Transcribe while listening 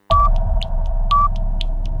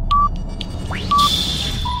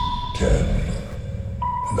10,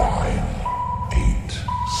 9, 8,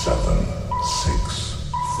 7, 6,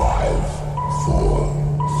 5, 4,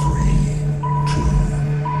 3, 2,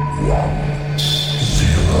 1,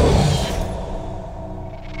 0.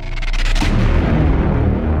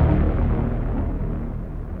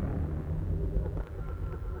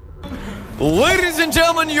 Ladies and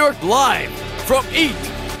gentlemen, you're live from Eat,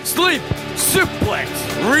 Sleep, Suplex,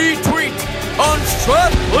 Retweet,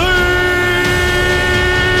 Unstratly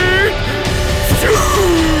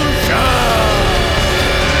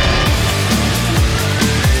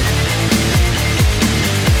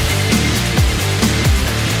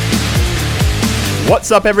What's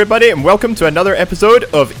up, everybody, and welcome to another episode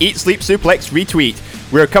of Eat, Sleep, Suplex, Retweet.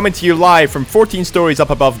 We're coming to you live from 14 stories up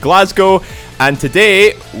above Glasgow, and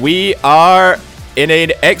today we are in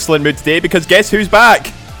an excellent mood today because guess who's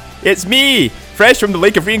back? It's me, fresh from the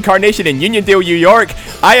Lake of Reincarnation in Uniondale, New York.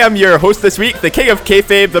 I am your host this week, the king of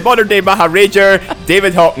kayfabe, the modern-day Maharager,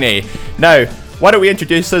 David Hockney. Now, why don't we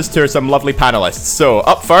introduce us to some lovely panelists? So,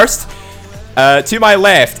 up first, to my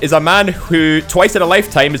left is a man who twice in a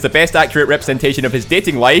lifetime is the best accurate representation of his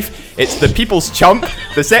dating life. It's the people's chump,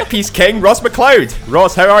 the set piece king, Ross McLeod.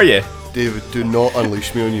 Ross, how are you? David, do not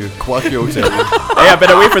unleash me on you. Quacky, I'll tell you. Hey, I've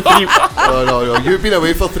been away for 3 weeks. No. You've been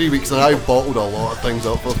away for 3 weeks and I've bottled a lot of things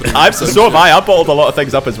up for 3 weeks. So have I. I've bottled a lot of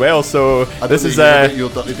things up as well. So this is your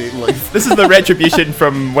dirty dating life. This is the retribution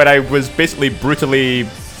from when I was basically brutally,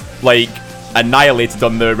 annihilated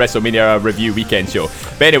on the WrestleMania review weekend show.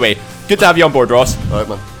 But anyway, good to have you on board, Ross. Alright,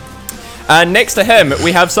 man. And next to him,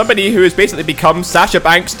 we have somebody who has basically become Sasha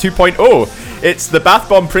Banks 2.0. It's the bath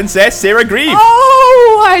bomb princess, Sarah Grieve.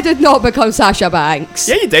 Oh, I did not become Sasha Banks.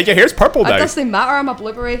 Yeah, you did. Your hair's purple now. It doesn't matter. I'm a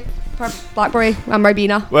blueberry, blackberry, I'm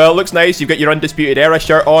Ribena. Well, it looks nice. You've got your Undisputed Era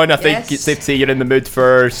shirt on. I think Yes. it's safe to say you're in the mood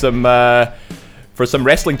for some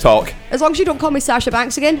wrestling talk. As long as you don't call me Sasha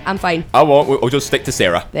Banks again, I'm fine. I won't. We'll just stick to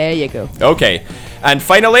Sarah. There you go. Okay. And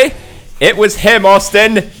finally, it was him,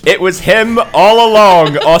 Austin. It was him all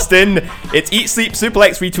along, Austin. It's Eat, Sleep,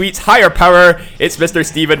 Suplex, Retweets, Higher Power. It's Mr.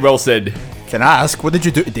 Steven Wilson. Can I ask, what did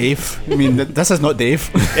you do to Dave? I mean, this is not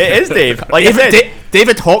Dave. It is Dave. Like I said,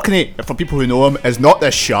 David Hockney, for people who know him, is not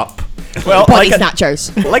this sharp. well, Body like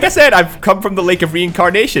snatchers. like I said, I've come from the Lake of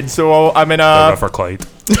Reincarnation, so I'm in a... River Clyde.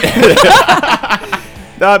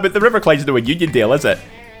 Nah, but the River Clyde's no in Uniondale, is it?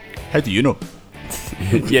 How do you know?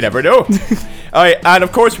 You never know. Alright, and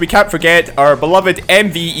of course we can't forget our beloved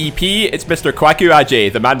MVP. It's Mr. Kwaku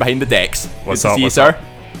Ajay, the man behind the decks. What's Good to up, see you, what's sir. up?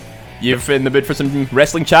 You've in the mood for some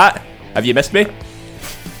wrestling chat? Have you missed me?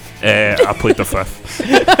 I played the fifth.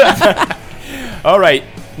 Alright,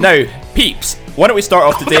 now, peeps, why don't we start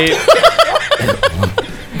off today...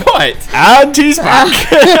 What? And he's back.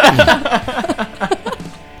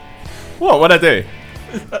 What'd I do?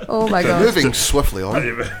 Oh my god. Moving swiftly on.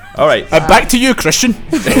 Alright, And back to you, Christian.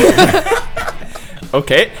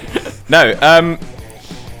 okay. Now,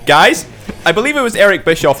 guys, I believe it was Eric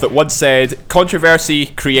Bischoff that once said, controversy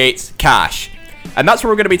creates cash. And that's what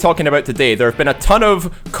we're going to be talking about today. There have been a ton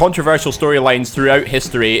of controversial storylines throughout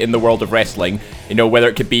history in the world of wrestling. You know, whether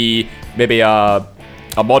it could be maybe a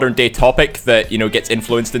modern day topic that, you know, gets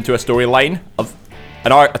influenced into a storyline of a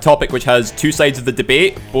topic which has two sides of the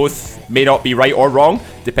debate. Both may not be right or wrong,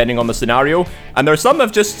 depending on the scenario. And there are some that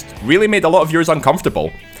have just really made a lot of viewers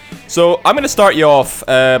uncomfortable. So I'm going to start you off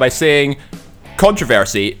by saying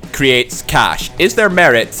controversy creates cash. Is there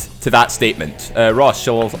merit to that statement? Ross,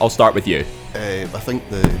 I'll start with you. I think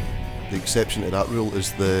the exception to that rule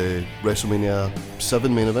is the WrestleMania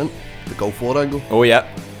 7 main event, the Gulf War angle. Oh, yeah.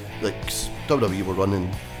 Like, WWE were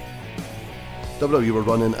running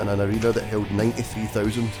in an arena that held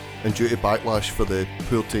 93,000, and due to backlash for the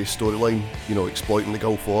poor taste storyline, you know, exploiting the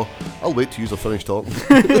Gulf War. I'll wait till you finish talking.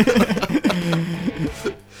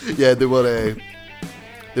 Yeah, they were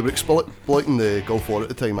exploiting the Gulf War at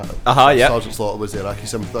the time. Yeah. Sergeant Slaughter was the Iraqi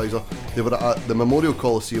sympathiser. They were at the Memorial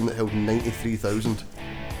Coliseum that held 93,000,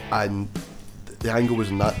 and the angle was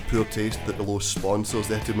in that poor taste that the lowest sponsors,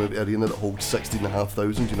 they had to move to an arena that holds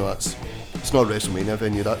 16,500. You know, it's not a WrestleMania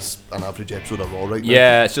venue, that's an average episode of Raw right now.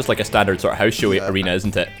 Yeah, it's just like a standard sort of house show arena,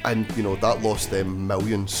 isn't it? And, you know, that lost them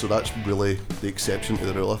millions, so that's really the exception to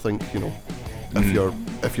the rule, I think. You know,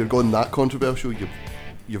 if you're going that controversial,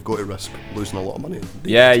 you've got to risk losing a lot of money.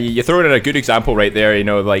 Yeah, you throw in a good example right there, you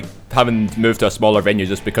know, like having moved to a smaller venue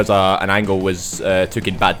just because an angle was took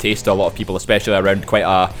in bad taste to a lot of people, especially around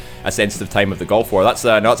quite a sensitive time of the Gulf War. That's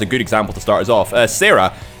a good example to start us off.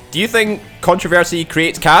 Sarah, do you think controversy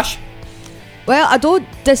creates cash? Well, I don't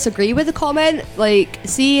disagree with the comment. Like,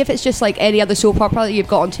 see if it's just like any other soap opera that you've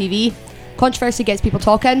got on TV. controversy gets people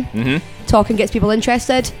talking. Talking gets people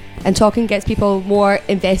interested, and talking gets people more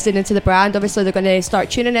invested into the brand. Obviously, they're going to start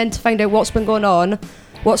tuning in to find out what's been going on,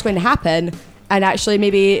 what's going to happen, and actually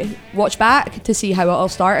maybe watch back to see how it all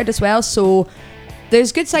started as well. So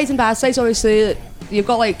there's good sides and bad sides. Obviously, you've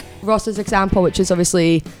got like Ross's example, which is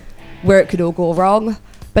obviously where it could all go wrong.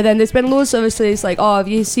 But then there's been loads, obviously, it's like, oh, have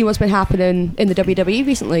you seen what's been happening in the WWE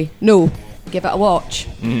recently? No. Give it a watch.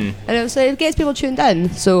 And it gets people tuned in,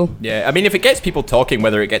 so... Yeah, I mean, if it gets people talking,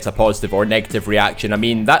 whether it gets a positive or negative reaction, I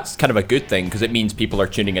mean, that's kind of a good thing, because it means people are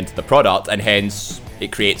tuning into the product, and hence,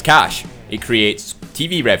 it creates cash. It creates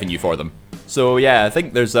TV revenue for them. So, yeah, I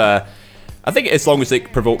think there's a... I think as long as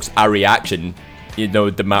it provokes a reaction, you know,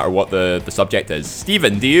 no matter what the subject is.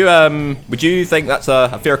 Stephen, do you, would you think that's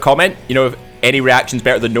a fair comment? You know, if any reaction's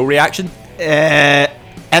better than no reaction?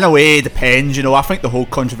 In a way, it depends. You know, I think the whole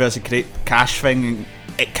controversy create cash thing,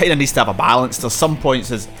 it kind of needs to have a balance. There's some points,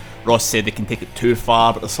 as Ross said, they can take it too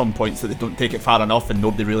far, but there's some points that they don't take it far enough and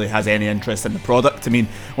nobody really has any interest in the product. I mean,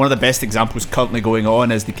 one of the best examples currently going on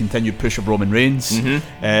is the continued push of Roman Reigns.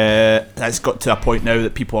 That's got to a point now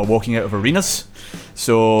that people are walking out of arenas.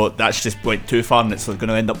 So that's just went too far, and it's going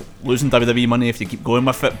to end up losing WWE money if you keep going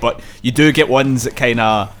with it. But you do get ones that kind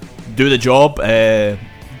of do the job.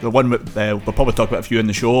 The one with, we'll probably talk about a few in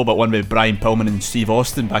the show, but one with Brian Pillman and Steve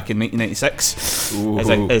Austin back in 1996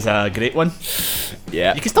 is a great one.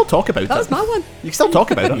 Yeah, you can still talk about it. That was my one. You can still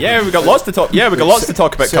talk about it. Yeah, we've got lots to talk. Yeah, we've got lots to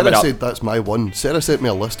talk about Sarah coming up. said that's my one. Sarah sent me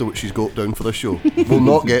a list of what she's got down for the show. We'll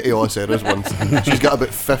not get to all Sarah's ones. She's got about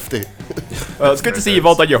 50. Well, it's good to see you've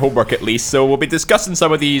all done your homework at least. So we'll be discussing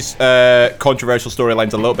some of these controversial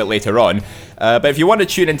storylines a little bit later on. But if you want to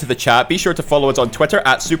tune into the chat, be sure to follow us on Twitter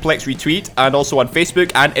at SuplexRetweet and also on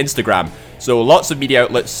Facebook and Instagram. So lots of media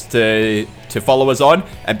outlets to follow us on.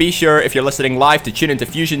 And be sure, if you're listening live, to tune into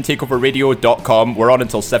FusionTakeoverRadio.com. We're on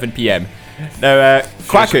until 7 p.m. Now,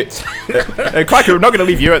 Quackut, Quackut, we're not going to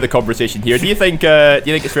leave you out of the conversation here. Do you think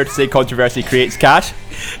it's fair to say controversy creates cash?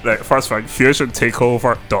 Right, first thing,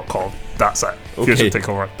 FusionTakeover.com. That's it. Okay.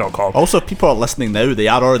 FusionTakeover.com. Also, if people are listening now, they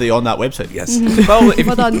are already on that website. Yes. Well,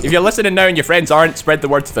 Well done. if you're listening now and your friends aren't, spread the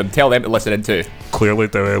word to them. Tell them to listen in too. Clearly,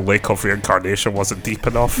 the Lake of Reincarnation wasn't deep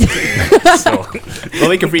enough. So The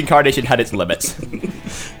Lake of Reincarnation had its limits.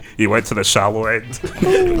 he went to the shallow end.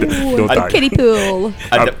 No A dive. kiddie pool.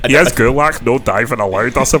 He has Gulak, no diving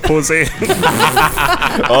allowed, I suppose.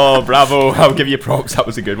 Oh, bravo. I'll give you props. That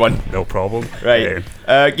was a good one. No problem. Right.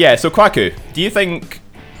 Yeah, so Kwaku, do you think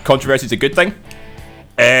controversy is a good thing?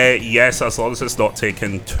 Yes, as long as it's not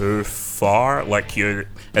taken too far.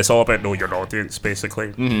 It's all about know your audience,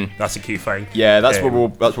 basically. That's the key thing. Yeah, that's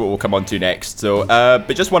what we'll come on to next. So,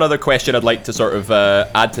 but just one other question I'd like to sort of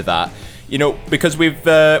add to that. You know, because we've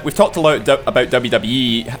talked a lot about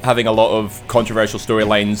WWE having a lot of controversial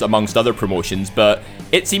storylines amongst other promotions, but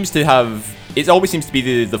it always seems to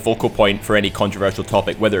be the focal point for any controversial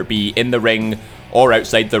topic, whether it be in the ring or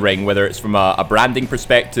outside the ring, whether it's from a branding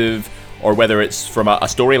perspective or whether it's from a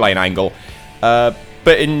storyline angle. But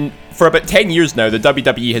for about 10 years now, the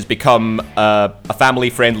WWE has become a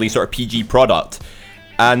family-friendly sort of PG product.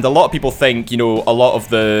 And a lot of people think, you know, a lot of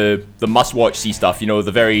the must-watch see stuff, you know,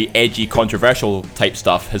 the very edgy, controversial type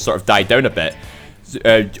stuff has sort of died down a bit.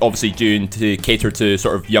 Obviously due to cater to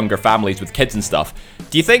sort of younger families with kids and stuff.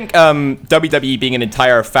 Do you think WWE being an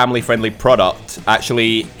entire family-friendly product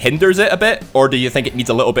actually hinders it a bit? Or do you think it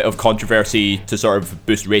needs a little bit of controversy to sort of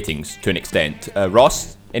boost ratings to an extent?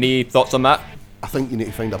 Ross, any thoughts on that? I think you need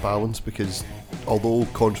to find a balance, because although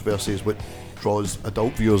controversy is what draws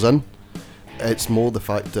adult viewers in, it's more the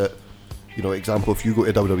fact that, you know, example, if you go to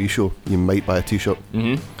a WWE show, you might buy a t-shirt.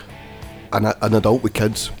 And an adult with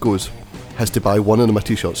kids has to buy one of them a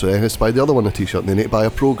t-shirt, so they has to buy the other one a t-shirt, and they need to buy a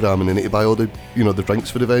programme, and they need to buy all the, you know, the drinks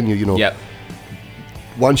for the venue, you know. Yep.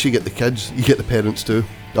 Once you get the kids, you get the parents too.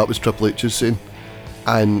 That was Triple H's saying.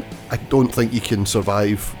 And I don't think you can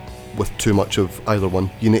survive with too much of either one.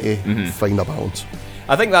 You need to find a balance.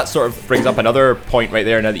 I think that sort of brings up another point right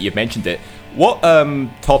there now that you've mentioned it. What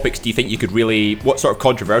topics do you think you could really, what sort of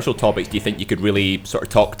controversial topics do you think you could really sort of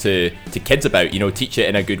talk to kids about, you know, teach it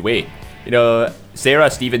in a good way? You know,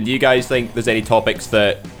 Sarah, Stephen, do you guys think there's any topics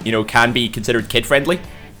that, you know, can be considered kid-friendly?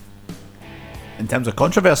 In terms of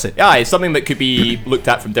controversy? Yeah, it's something that could be looked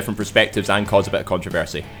at from different perspectives and cause a bit of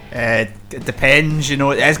controversy. It depends, you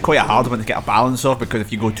know, it is quite a hard one to get a balance of, because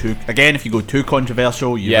if you go too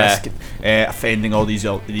controversial, you risk offending all these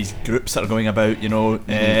groups that are going about, you know.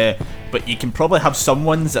 But you can probably have some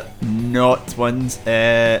ones that not ones.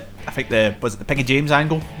 I think was it the Piggy James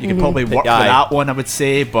angle? You could probably work with that one, I would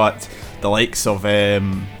say, but the likes of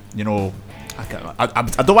you know,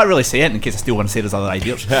 I don't want to really say it in case I still want to say there's other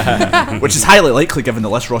ideas, which is highly likely given the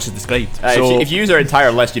list Ross has described. If you use our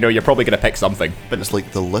entire list, you're probably going to pick something. But it's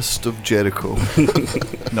like the list of Jericho.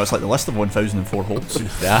 No, it's like the list of 1,004 holds.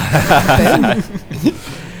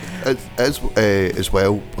 As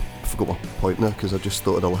well, I forgot my point now because I just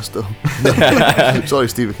thought of the list of them. Sorry,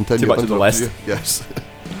 Steve, continue. Too much of the list. Yes.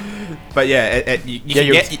 But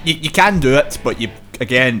you can do it, but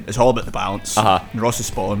again, it's all about the balance. And Ross is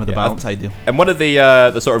spot on with the balance idea. And one of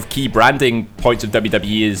the sort of key branding points of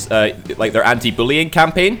WWE is like their anti-bullying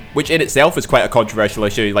campaign, which in itself is quite a controversial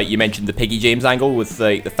issue. Like you mentioned the Piggy James angle with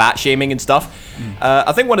the fat shaming and stuff.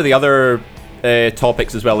 I think one of the other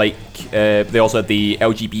topics as well, like they also had the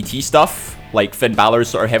LGBT stuff, like Finn Balor's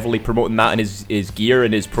sort of heavily promoting that in his gear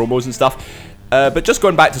and his promos and stuff. But just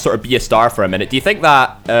going back to sort of be a star for a minute, do you think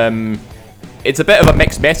that it's a bit of a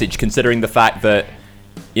mixed message considering the fact that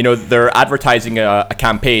they're advertising a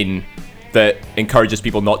campaign that encourages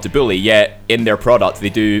people not to bully, yet in their product they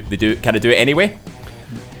do kind of do it anyway?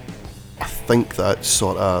 I think that's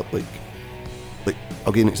sort of like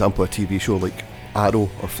I'll give you an example of a TV show like Arrow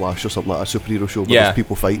or Flash or something like a superhero show where there's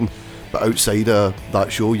people fighting, but outside of that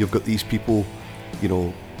show you've got these people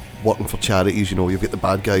working for charities. You've got the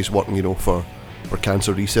bad guys working for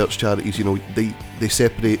cancer research charities. They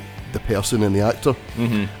separate the person and the actor.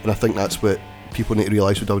 And I think that's what people need to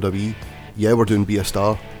realise with WWE. Yeah, we're doing Be a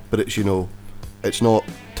Star, but it's it's not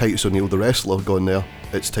Titus O'Neil the wrestler going there,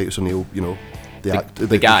 it's Titus O'Neil the guy,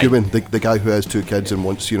 the human, the guy who has 2 kids and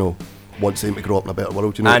wants them to grow up in a better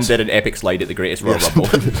world, and did an epic slide at the Greatest Royal Rumble.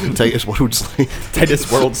 Titus World Slide.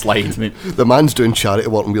 Titus World Slide. The man's doing charity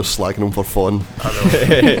work and we're slagging him for fun.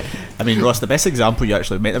 I mean, Ross, the best example you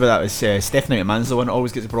actually made about that is Stephanie McMahon's the one that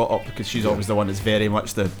always gets brought up because she's always the one that's very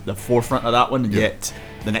much the forefront of that one, and yet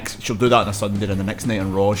the next she'll do that on a Sunday, and the next night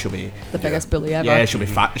on Raw she'll be the biggest bully ever. Yeah, she'll be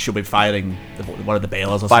firing one of the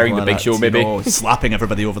Bellas or firing something the like Big that, Show, maybe slapping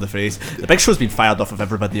everybody over the face. The Big Show's been fired off of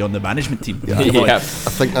everybody on the management team. I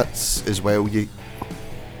think that's as well.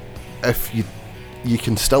 If you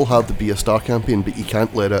can still have the Be a Star campaign, but you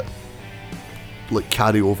can't let it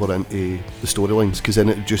carry over into the storylines, because then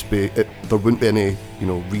it'd just be there wouldn't be any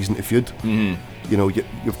reason to feud.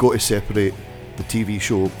 You've got to separate the TV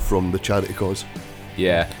show from the charity cause.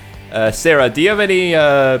 Sarah, do you have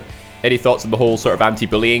any thoughts on the whole sort of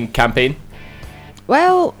anti-bullying campaign?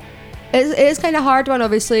 Well, it is kind of hard one,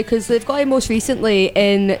 obviously, because they've got it most recently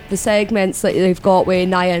in the segments that they've got with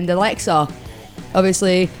Nia and Alexa.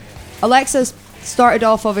 Obviously, Alexa started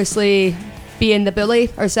off obviously being the bully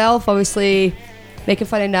herself, obviously making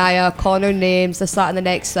fun of Nia, calling her names, this, that and the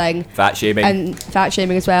next thing. Fat shaming. And fat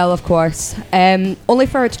shaming as well, of course. Only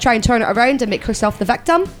for her to try and turn it around and make herself the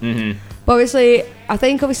victim. But obviously, I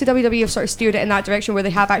think WWE have sort of steered it in that direction where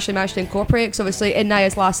they have actually managed to incorporate, because obviously in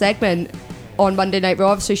Nia's last segment on Monday Night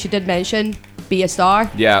Raw, obviously she did mention Be a Star.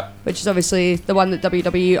 Which is obviously the one that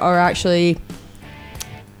WWE are actually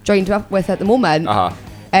joined with at the moment.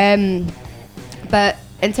 But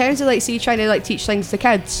in terms of trying to teach things to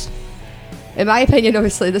kids, in my opinion,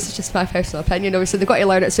 obviously this is just my personal opinion, obviously they've got to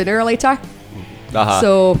learn it sooner or later.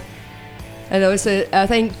 So, and obviously I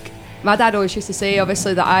think my dad always used to say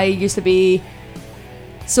obviously that I used to be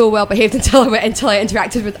so well behaved until I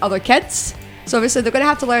interacted with other kids. So obviously they're going to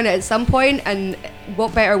have to learn it at some point, and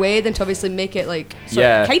what better way than to obviously make it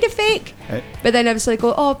kind of fake, but then obviously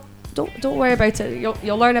go, oh, don't worry about it,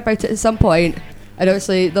 you'll learn about it at some point, and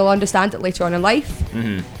obviously they'll understand it later on in life.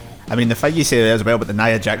 I mean, the thing you say there as well about the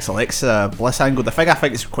Nia Jax Alexa Bliss angle, the thing I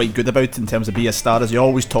think is quite good about in terms of Be a Star is you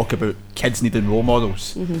always talk about kids needing role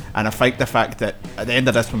models. And I think the fact that at the end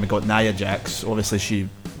of this, when we got Nia Jax, obviously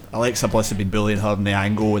Alexa Bliss had been bullying her in the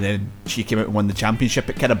angle, and then she came out and won the championship.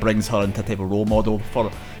 It kind of brings her into a type of role model for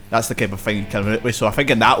her. That's the kind of thing you kind of with. So I think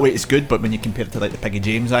in that way it's good, but when you compare it to the Piggy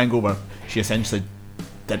James angle, where she essentially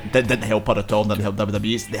didn't help her at all, didn't help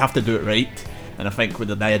WWE, they have to do it right. And I think with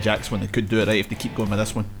the Nia Jax one, they could do it right if they keep going with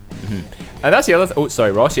this one. And that's the other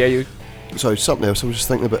sorry, Ross, you... Sorry, something else I was just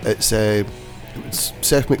thinking about. It's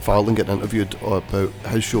Seth MacFarlane getting interviewed about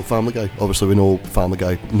his show Family Guy. Obviously we know Family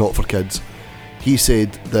Guy, not for kids. He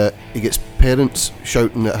said that he gets parents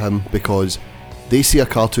shouting at him because they see a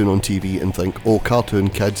cartoon on TV and think, oh, cartoon,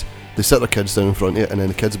 kids. They sit their kids down in front of it, and then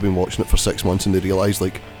the kids have been watching it for 6 months and they realise,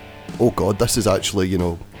 oh God, this is actually,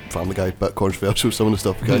 Family Guy, bit controversial, some of the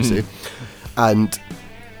stuff we can't say. And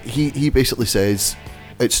he basically says,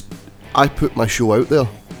 I put my show out there,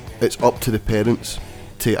 it's up to the parents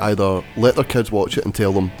to either let their kids watch it and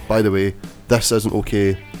tell them, by the way, this isn't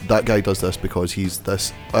okay, that guy does this because he's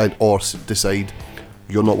this, or decide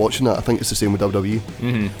you're not watching that. I think it's the same with WWE.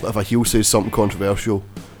 If a heel says something controversial,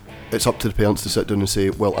 it's up to the parents to sit down and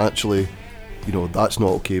say, well, actually, you know, that's not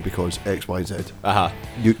okay because X, Y, Z.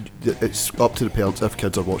 It's up to the parents, if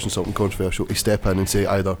kids are watching something controversial, to step in and say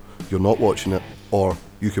either you're not watching it or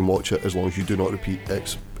you can watch it as long as you do not repeat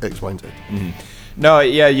X, Y, and Z. No,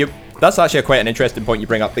 yeah, that's actually quite an interesting point you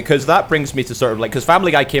bring up, because that brings me to sort of like, because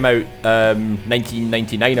Family Guy came out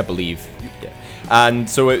 1999, I believe. And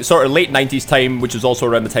so it's sort of late 90s time, which was also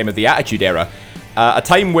around the time of the Attitude Era. A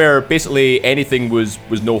time where basically anything was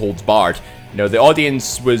no holds barred. You know, the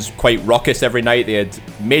audience was quite raucous every night. They had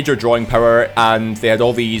major drawing power, and they had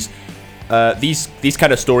all these kind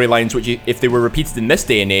of storylines, which if they were repeated in this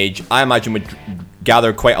day and age, I imagine would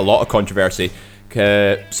gather quite a lot of controversy.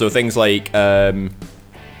 So things like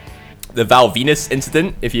the Val Venus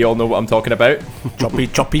incident, if you all know what I'm talking about.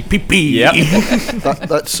 Choppy pee pee. Yep.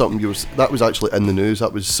 That's something that was actually in the news.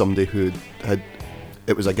 That was somebody who had.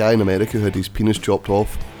 It was a guy in America who had his penis chopped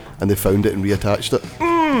off, and they found it and reattached it.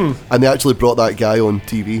 And they actually brought that guy on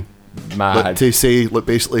TV. Mad. To say, like,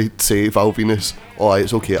 basically say Val Venus, oh,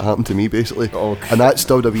 it's okay, it happened to me, basically. Okay. And that's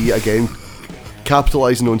WWE again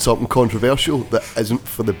capitalising on something controversial that isn't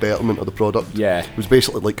for the betterment of the product. Yeah. It was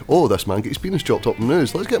basically like, oh, this man gets his penis chopped up in the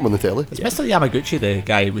news, let's get him on the telly. Is Mr. Yamaguchi the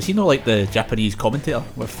guy? Was he not like the Japanese commentator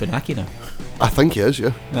with Funaki now? I think he is,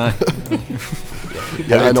 yeah. Aye.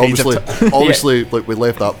 Yeah, and obviously, Yeah. like, we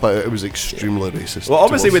left that, but it was extremely racist. Well,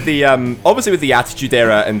 obviously to with the Attitude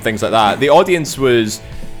Era and things like that, the audience was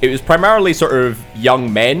primarily sort of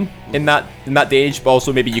young men in that day age, but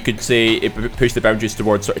also maybe you could say it pushed the boundaries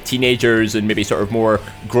towards sort of teenagers and maybe sort of more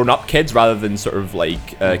grown-up kids rather than sort of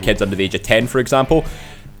like kids under the age of 10, for example.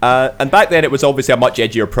 And back then it was obviously a much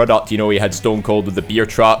edgier product. You know, you had Stone Cold with the beer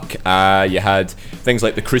truck. You had things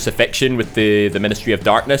like the Crucifixion with the Ministry of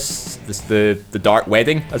Darkness, the Dark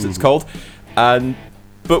Wedding, as it's called.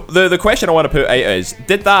 But the question I want to put out is,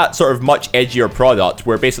 did that sort of much edgier product,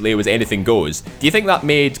 where basically it was anything goes, do you think that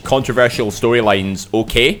made controversial storylines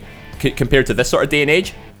okay compared to this sort of day and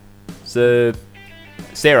age? So,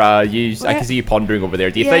 Sarah, I can see you pondering over there.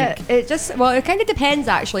 Do you think? It kind of depends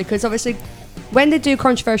actually, because obviously when they do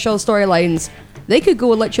controversial storylines, they could go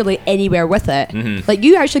literally anywhere with it. Mm-hmm. Like,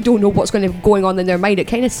 you actually don't know what's going on in their mind. It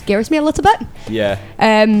kind of scares me a little bit. Yeah.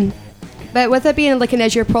 But with it being like an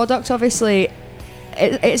edgier product, obviously,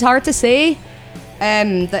 it's hard to say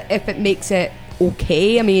that if it makes it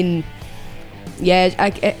okay. I mean, yeah,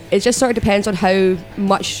 it just sort of depends on how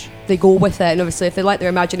much they go with it, and obviously if they let their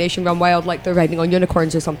imagination run wild, like they're riding on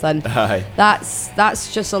unicorns or something,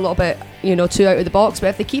 that's just a little bit, you know, too out of the box. But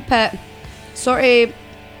if they keep it sort of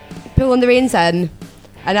pulling the reins in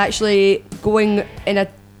and actually going in a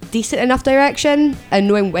decent enough direction and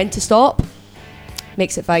knowing when to stop,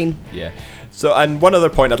 makes it fine. Yeah. So, and one other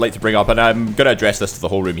point I'd like to bring up, and I'm going to address this to the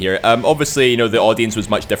whole room here. Obviously, you know, the audience was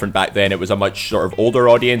much different back then. It was a much sort of older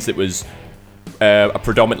audience. It was a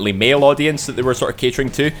predominantly male audience that they were sort of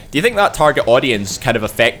catering to. Do you think that target audience kind of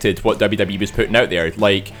affected what WWE was putting out there?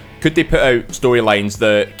 Like, could they put out storylines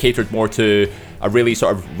that catered more to a really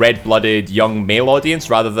sort of red-blooded young male audience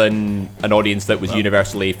rather than an audience that was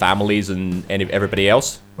universally families and everybody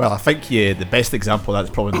else? Well, I think the best example of that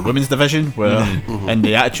is probably the women's division, where in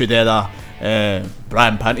the Attitude Era,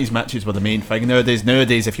 Brian Panties matches were the main thing.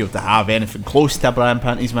 Nowadays, if you were to have anything close to a Brian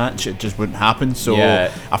Panties match, it just wouldn't happen. So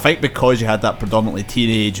yeah. I think because you had that predominantly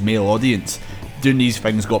teenage male audience, doing these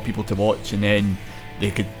things got people to watch, and then they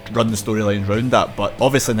could run the storylines around that. But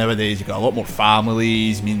obviously nowadays you've got a lot more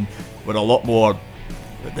families. I mean, we're a lot more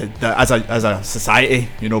as a society,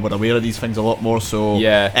 you know, we're aware of these things a lot more. So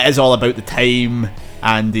yeah, it is all about the time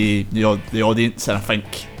and the audience, and I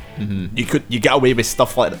think you get away with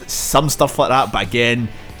some stuff like that, but again,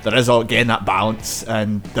 there is that balance,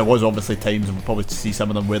 and there was obviously times, and we'll probably see some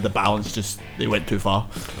of them where the balance they went too far.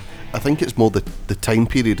 I think it's more the time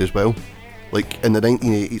period as well. Like in the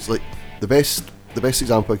 1980s, like the best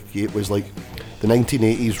example I could get was like the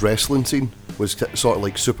 1980s wrestling scene was sort of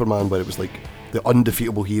like Superman, where it was like the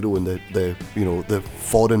undefeatable hero and the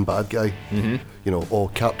foreign bad guy. Mm-hmm. You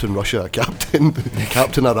know, Captain Russia, Captain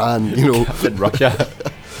Iran, you know. Captain Russia.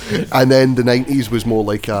 And then the 90s was more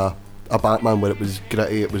like a Batman, where it was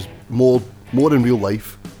gritty, it was more in real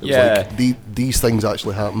life. It was like these things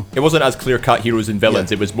actually happen. It wasn't as clear-cut heroes and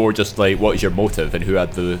villains, it was more just like, what is your motive and who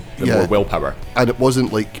had the more willpower. And it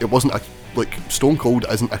wasn't like Stone Cold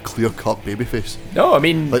isn't a clear-cut babyface. No, I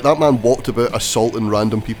mean, like that man walked about assaulting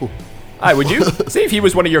random people. Aye, would you? Say if he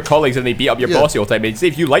was one of your colleagues and they beat up your boss all the time, and say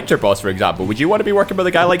if you liked your boss, for example, would you want to be working with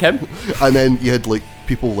a guy like him? And then you had like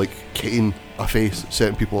people like Kane, a face,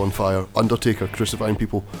 setting people on fire, Undertaker crucifying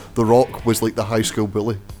people. The Rock was like the high school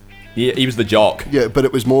bully. He was the jock. Yeah, but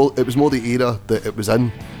it was more the era that it was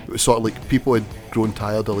in. it was sort of like people had grown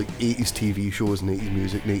tired of like 80s TV shows and 80s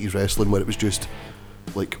music and 80s wrestling, where it was just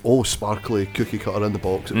like sparkly cookie cutter in the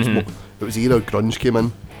box. It was it was the era grunge came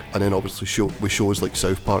in, and then obviously with shows like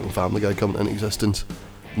South Park and Family Guy coming into existence,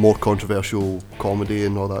 more controversial comedy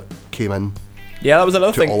and all that came in. Yeah, that was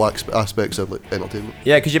another To thing. all aspects of like entertainment.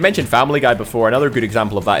 Yeah, because you mentioned Family Guy before. Another good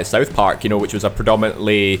example of that is South Park, which was a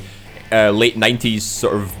predominantly late 90s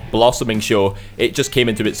sort of blossoming show. It just came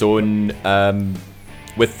into its own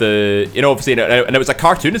with the, obviously, and it was a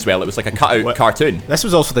cartoon as well. It was like a cut-out cartoon. This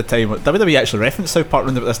was also the time WWE actually referenced South Park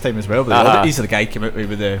around about this time as well. But the oddities of the guy came out with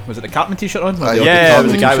was it the Cartman t-shirt on? Aye, Yeah, it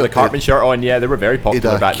was a Cartman guy with a t-shirt, Cartman shirt on. Yeah, they were very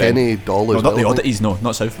popular back then. Kenny doll No, as not well, the I think. oddities, no,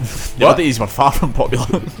 not South. The What? oddities were far from popular.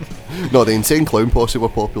 No, the Insane Clown Posse were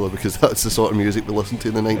popular because that's the sort of music we listened to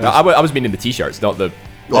in the 90s. I was meaning the t-shirts, not the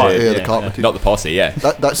the Cartman t- not the posse. Yeah,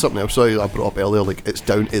 That's something else. Sorry, I brought up earlier. Like, it's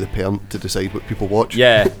down to the parent to decide what people watch.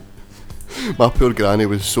 yeah. My poor granny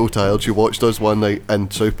was so tired. She watched us one night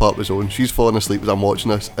and South Park was on. She's falling asleep as I'm watching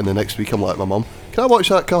this, and the next week I'm like, my mum, can I watch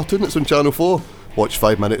that cartoon that's on Channel 4? Watched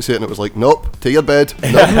 5 minutes of it and it was like, nope, to your bed.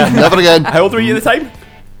 Nope, never again. How old were you at the time?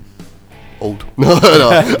 Old. No,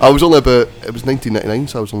 I was only about, it was 1999,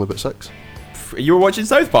 so I was only about 6. You were watching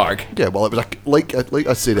South Park. Yeah, well, it was like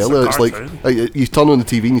I said It's a earlier, it's like cartoon. you turn on the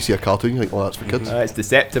TV and you see a cartoon, you think, oh, that's for kids. It's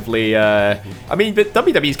deceptively. I mean, but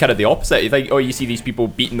WWE's kind of the opposite. You think, you see these people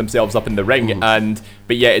beating themselves up in the ring,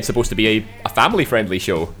 but yeah, it's supposed to be a family-friendly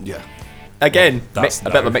show. Yeah. Again, That's a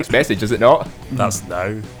bit of a now. mixed message, is it not? That's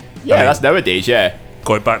now. Yeah, that's nowadays. Yeah.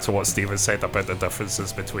 Going back to what Steven said about the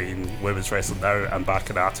differences between women's wrestling now and back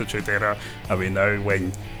in the Attitude Era. I mean, now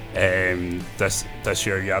when this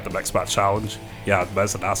year you had the Mixed Match Challenge, you had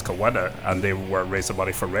Miz and Asuka win it, and they were raising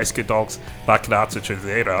money for rescue dogs. Back in the Attitude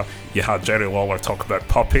Era, you had Jerry Lawler talking about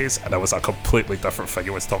puppies, and it was a completely different thing he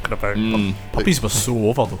was talking about. Puppies were so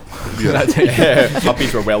over though.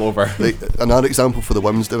 Puppies were well over. Like, another example for the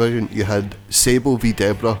women's division, you had Sable v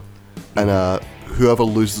Deborah in a whoever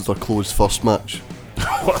loses their clothes first match.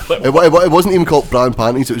 It wasn't even called bra and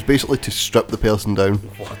panties, it was basically to strip the person down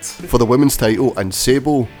for the women's title, and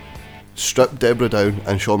Sable stripped Deborah down,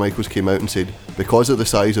 and Shawn Michaels came out and said, because of the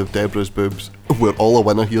size of Deborah's boobs, we're all a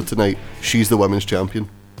winner here tonight, she's the women's champion.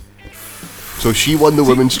 So she won the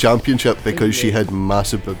women's championship because she had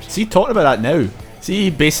massive boobs. See, talking about that now,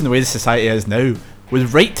 based on the way the society is now,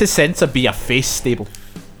 would Right to Censor be a face stable?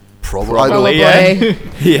 Probably. Yeah.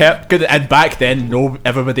 Yep. Good, and back then, no,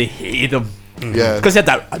 everybody hated him. Yeah. Because he had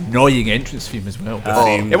that annoying entrance theme as well.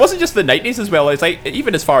 It wasn't just the 90s as well. It's like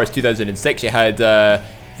even as far as 2006, you had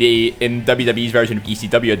in WWE's version of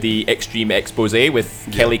ECW the Extreme Expose with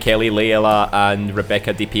Kelly, Layla, and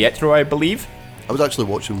Rebecca DiPietro, I believe. I was actually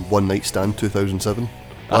watching One Night Stand 2007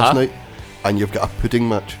 last night, and you've got a pudding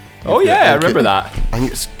match. Oh You've got- yeah, I remember that. I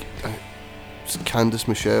think it's Candice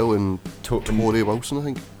Michelle and Tori Wilson, I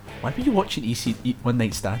think. Why were you watching One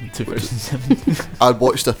Night Stand in 2007? I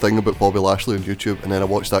watched a thing about Bobby Lashley on YouTube, and then I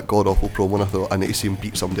watched that god awful promo, and I thought I need to see him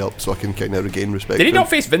beat somebody up so I can kind of regain respect. Did he for him. not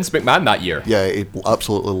face Vince McMahon that year? Yeah, he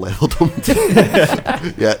absolutely leveled him.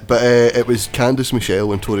 Yeah, but it was Candice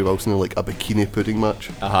Michelle and Tori Wilson in like a bikini pudding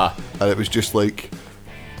match, and it was just like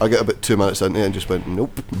I get about 2 minutes into it and just went,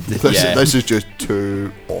 nope, this is just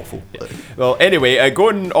too awful. Well, anyway,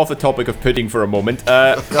 going off the topic of pudding for a moment,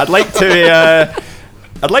 I'd like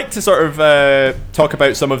to sort of talk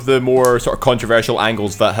about some of the more sort of controversial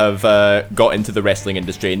angles that have got into the wrestling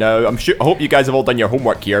industry. Now, I hope you guys have all done your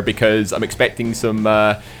homework here because I'm expecting some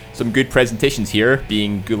good presentations here,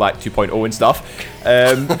 being Gulak 2.0 and stuff.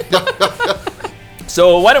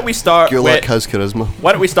 So why don't we start Gulak has charisma.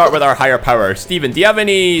 Why don't we start with our higher power, Stephen? Do you have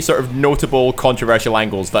any sort of notable controversial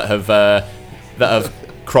angles that have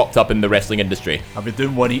cropped up in the wrestling industry? I'll be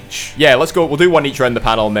doing one each. Yeah, let's go. We'll do one each around the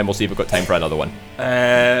panel, and then we'll see if we've got time for another one.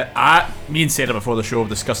 Me and Sarah before the show were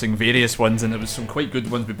discussing various ones, and there was some quite good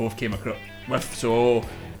ones we both came across with. So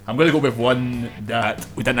I'm going to go with one that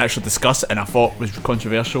we didn't actually discuss, and I thought was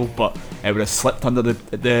controversial, but it would have slipped under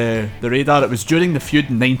the radar. It was during the feud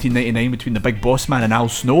in 1999 between the Big Boss Man and Al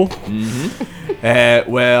Snow,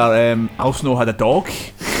 where Al Snow had a dog.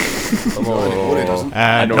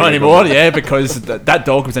 Not anymore, yeah, because that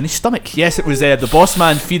dog was in his stomach. Yes, it was the Boss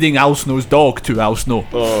Man feeding Al Snow's dog to Al Snow.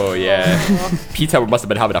 Oh yeah, Peter must have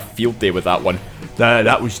been having a field day with that one.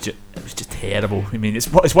 That was just terrible. I mean, it's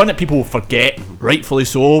one that people forget, rightfully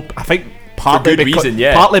so. I think partly good reason,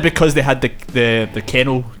 yeah. Partly because they had the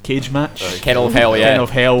kennel cage match, Kennel of Hell, yeah. Kennel of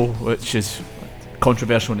Hell, which is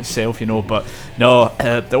controversial in itself, but no,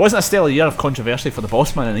 there wasn't a stellar year of controversy for the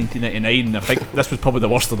Boss Man in 1999. I think this was probably the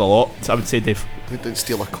worst of the lot. So I would say Dave. Who didn't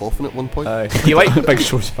steal a coffin at one point? You like Big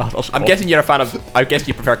Show's father's I'm guessing you're a fan of. I guess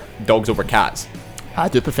you prefer dogs over cats. I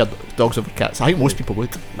do prefer dogs over cats. I think most people would.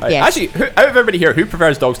 Yes. Actually, out of everybody here, who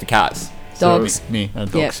prefers dogs to cats? Dogs. Me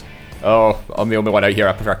and Yeah. dogs. Oh, I'm the only one out here.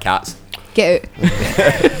 I prefer cats. Get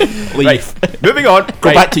out. Leave. Right, moving on.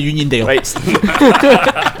 Go back to Uniondale. Right.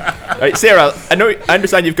 Right, Sarah. I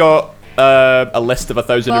understand you've got a list of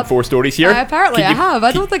 1,004 stories here. Apparently, Can I you- have.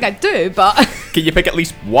 I don't think I do, but Can you pick at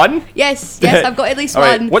least one? yes, I've got at least All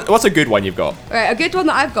right. one. What's a good one you've got? Right, a good one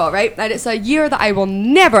that I've got, right, and it's a year that I will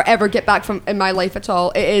never ever get back from in my life at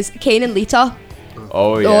all. It is Kane and Lita.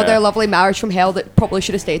 Oh yeah. Oh, their lovely marriage from hell that probably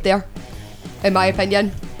should have stayed there, in my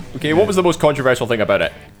opinion. Okay, what was the most controversial thing about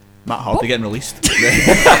it? Matt Hardy getting released.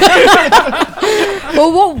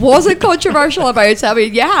 Well, what wasn't controversial about it? I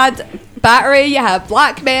mean, you had battery, you had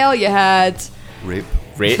blackmail, you had Rape.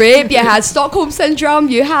 rape, you had Stockholm syndrome,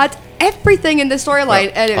 you had everything in the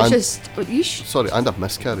storyline, and it was And- just yeesh. Sorry, and a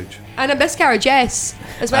miscarriage. And a miscarriage, yes,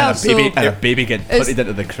 as well. And a baby getting It's- put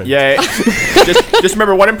into the crib. Yeah. just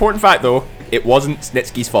remember one important fact though. It wasn't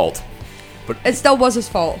Snitsky's fault. It still was his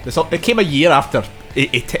fault. It came a year after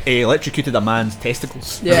he electrocuted a man's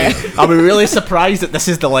testicles. Yeah. Are we really surprised that this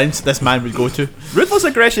is the lengths that this man would go to? Ruthless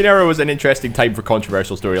Aggression era was an interesting time for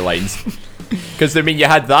controversial storylines. Because, I mean, you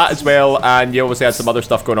had that as well, and you obviously had some other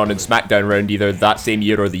stuff going on in SmackDown around either that same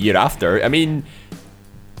year or the year after. I mean,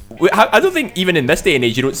 I don't think even in this day and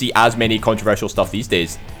age you don't see as many controversial stuff these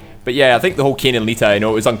days. But yeah, I think the whole Kane and Lita, it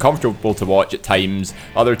was uncomfortable to watch at times.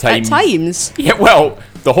 Other times... At times. Yeah, well,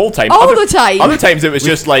 the whole time. All the time. Other times it was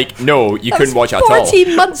just like, no, you That couldn't was watch it at all.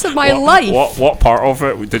 14 months of my life. What part of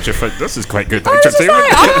it did you think this is quite good I was just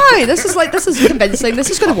entertainment? like, aye, this is convincing.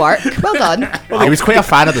 This is going to work. Well done. He was quite a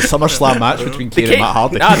fan of the SummerSlam match between Kane and Matt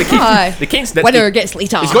Hardy. Nah, the Kane, Aye. the Kane Snitsky... Winner gets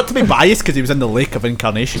Lita. He's got to be biased because he was in the Lake of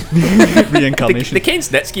Incarnation. Reincarnation. The Kane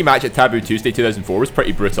Snitsky match at Taboo Tuesday 2004 was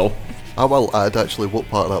pretty brutal. I will add, actually, what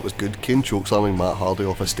part of that was good. Kane chokeslamming Matt Hardy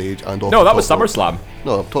off a stage and off No, the that was top rope. SummerSlam.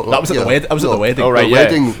 No, I'm talking. That was at the wed- that was at the wedding. Oh, right, the yeah.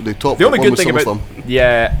 wedding, the top The only one good was thing about... SummerSlam.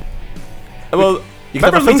 Yeah. Well, You could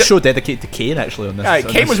have a remember full Lita- show dedicated to Kane actually on this. Yeah, on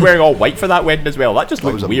Kane this. was wearing all white for that wedding as well. That just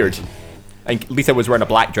looked was weird. amazing. And Lita was wearing a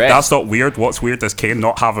black dress. That's not weird. What's weird is Kane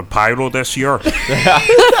not having pyro this year.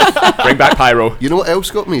 Bring back Pyro. You know what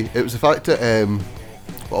else got me? It was the fact that,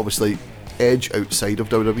 obviously, Edge outside of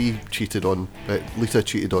WWE cheated on... Lita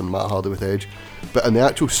cheated on Matt Hardy with Edge. But in the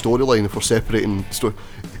actual storyline, if we're separating...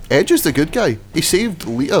 Edge is the good guy. He saved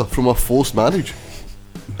Lita from a forced marriage.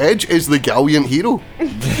 Edge is the gallant hero.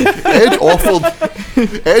 Edge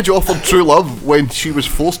offered true love when she was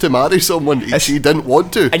forced to marry someone she didn't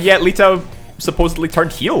want to. And yet Lita supposedly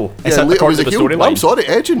turned heel. Yeah, Lita was a heel. I'm storyline. sorry,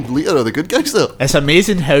 Edge and Lita are the good guys there. It's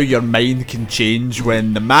amazing how your mind can change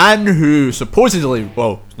when the man who supposedly,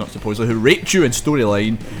 well, not supposedly, who raped you in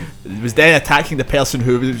storyline was then attacking the person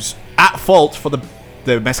who was at fault for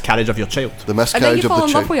the miscarriage of your child. The And then miscarriage you of fall the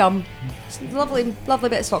in love child. with him. It's a lovely, lovely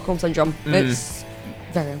bit of Stockholm syndrome. It's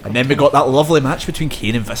very uncomfortable. And then we got that lovely match between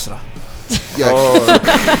Kane and Viscera. Yeah,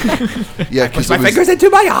 yeah, because My fingers into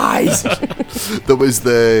my eyes. there was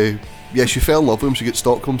the... Yeah, she fell in love with him. She got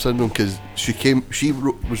Stockholm syndrome because she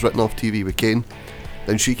was written off TV with Kane.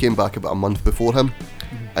 Then she came back about a month before him,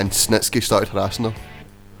 and Snitsky started harassing her.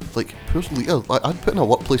 Like, where's Lita? Like, I'd put in a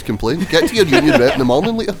workplace complaint. Get to your union rep in the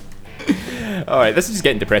morning, Lita. Alright, this is just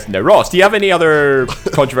getting depressing now. Ross, do you have any other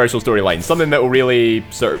controversial storylines? Something that will really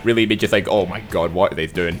made you think, oh my god, what are they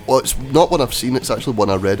doing? Well, it's not one I've seen. It's actually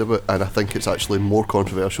one I read about, and I think it's actually more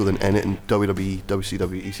controversial than anything WWE,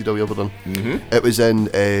 WCW, ECW ever done. Mm-hmm. It was in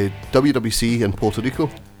WWC in Puerto Rico,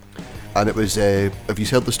 and it was. Have you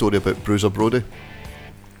heard the story about Bruiser Brody?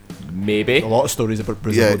 Maybe. A lot of stories about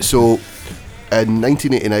Bruiser. Yeah. Brody. So, in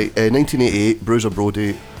 1988, Bruiser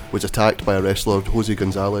Brody was attacked by a wrestler, Jose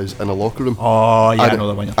Gonzalez, in a locker room. Oh yeah, I and know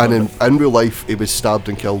the one you're and talking in real life, he was stabbed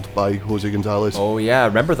and killed by Jose Gonzalez. Oh yeah, I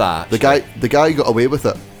remember that. The guy got away with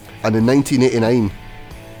it, and in 1989,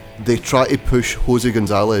 they tried to push Jose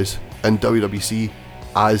Gonzalez in WWC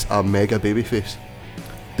as a mega babyface.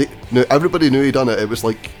 Now everybody knew he'd done it. It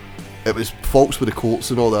was faults with the courts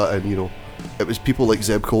and all that, and it was people like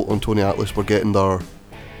Zeb Colt and Tony Atlas were getting their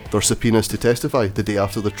subpoenas to testify the day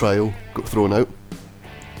after the trial got thrown out.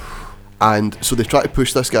 And so they tried to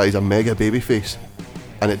push this guy as a mega babyface,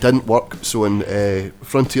 and it didn't work. So in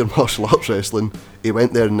Frontier Martial Arts Wrestling, he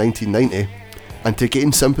went there in 1990, and to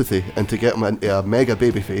gain sympathy and to get him into a mega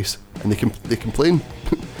babyface, and they complain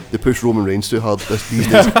they push Roman Reigns too hard these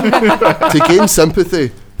days. To gain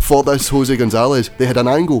sympathy for this Jose Gonzalez, they had an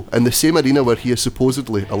angle in the same arena where he has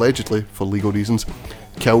supposedly, allegedly, for legal reasons,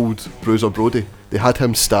 killed Bruiser Brody. They had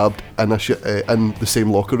him stabbed in the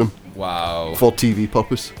same locker room. Wow. For TV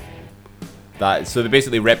purpose. So they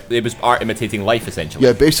basically it was art imitating life essentially.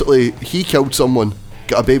 Yeah, basically he killed someone,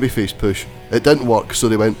 got a babyface push. It didn't work, so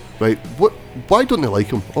they went, right, what? Why don't they like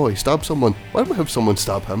him? Oh, he stabbed someone. Why don't we have someone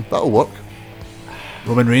stab him? That'll work.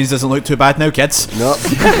 Roman Reigns doesn't look too bad now, kids. No.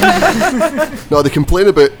 No, they complain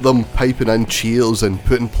about them piping in cheers and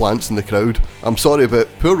putting plants in the crowd. I'm sorry, but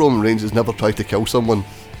poor Roman Reigns has never tried to kill someone.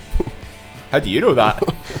 How do you know that?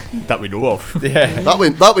 That we know of. Yeah.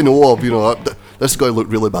 That we know of, you know. This is going to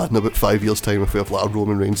look really bad in about 5 years' time if we have like a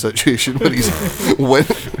Roman Reigns situation where he's went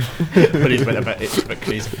But he's been a bit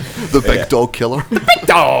crazy. the big dog killer. Big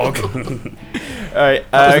dog! Alright,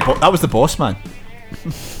 That was the boss man.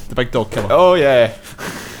 The big dog killer. oh yeah.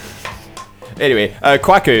 Anyway,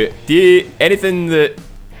 Kwaku, do you anything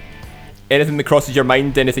that crosses your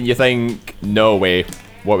mind? Anything you think? No way.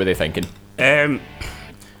 What were they thinking? I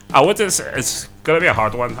wouldn't say it's gonna be a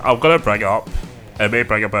hard one. I'm gonna bring it up. It may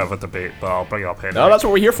bring a bit of a debate, but I'll bring it up anyway. No, that's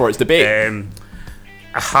what we're here for. It's debate.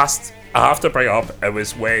 I have to bring up. It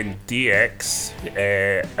was when DX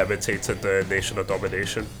imitated the Nation of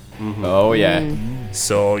Domination. Oh yeah.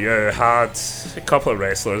 So you had a couple of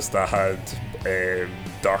wrestlers that had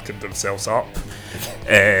darkened themselves up.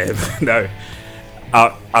 Now,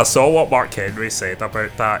 I saw what Mark Henry said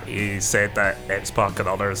about that. He said that X-Pac and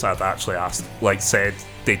others had actually said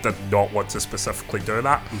they did not want to specifically do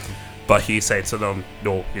that. But he said to them,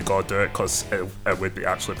 no, you gotta do it because it would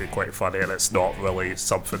actually be quite funny, and it's not really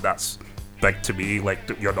something that's big to me. Like,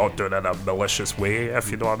 you're not doing it in a malicious way,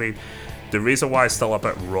 if you know what I mean. The reason why it's still a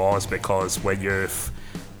bit raw is because when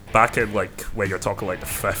back in when you're talking like the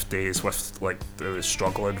 50s with the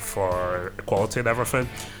struggling for equality and everything,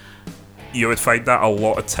 you would find that a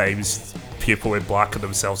lot of times people would blacken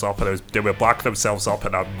themselves up, and they would blacken themselves up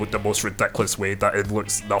in the most ridiculous way that it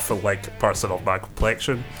looks nothing like a person of my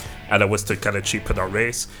complexion, and it was to kind of cheapen our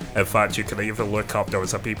race. In fact, you can even look up, there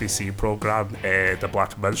was a BBC programme, the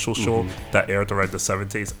Black Minstrel Show, that aired around the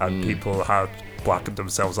 70s, and people had blackened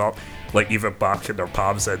themselves up, even back in their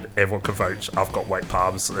palms, and everyone can vouch, I've got white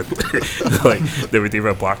palms, and they would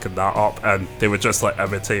even blacken that up, and they would just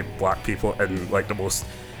imitate black people in the most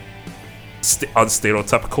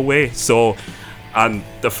unstereotypical way. So, and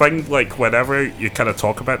the thing, whenever you kind of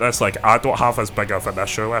talk about this, I don't have as big of an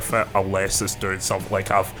issue with it unless it's doing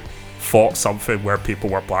something I've fought something where people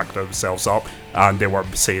were blacking themselves up and they were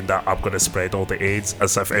saying that I'm going to spread all the AIDS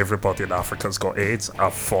as if everybody in Africa's got AIDS.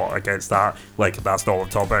 I've fought against that. That's not what I'm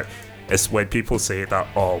talking about. It's when people say that,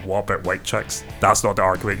 oh, what about white chicks? That's not the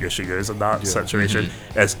argument you should use in that situation.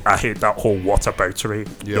 I hate that whole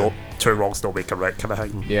whataboutery. No, two wrongs don't make a right kind of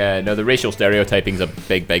thing. Yeah, no, the racial stereotyping is a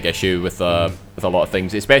big issue with a lot of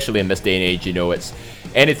things, especially in this day and age. It's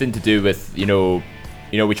anything to do with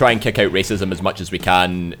we try and kick out racism as much as we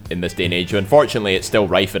can in this day and age. Unfortunately, it's still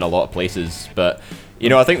rife in a lot of places. But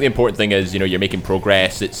I think the important thing is you're making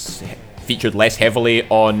progress. It's featured less heavily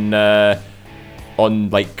on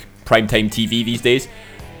primetime TV these days,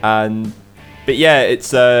 but yeah,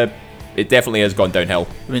 it definitely has gone downhill.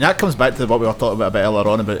 I mean, that comes back to what we were talking about a bit earlier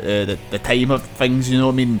on about the time of things.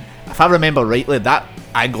 I mean, if I remember rightly, that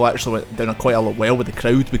angle actually went down quite a lot well with the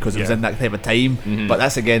crowd because it was in that type of time. But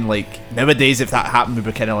that's again nowadays, if that happened, we'd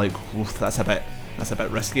be kind of oof, that's a bit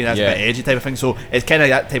risky, that's a bit edgy type of thing. So it's kind of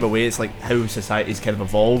that type of way. It's how society's kind of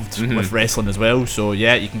evolved with wrestling as well. So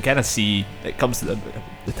yeah, you can kind of see it comes to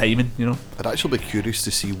the timing. I'd actually be curious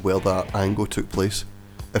to see where that angle took place.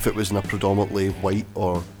 If it was in a predominantly white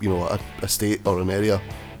or a state or an area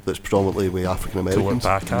that's predominantly with African Americans.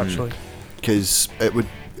 Back actually, because it would.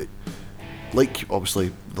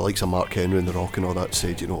 Obviously the likes of Mark Henry and The Rock and all that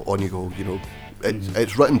said, on you go,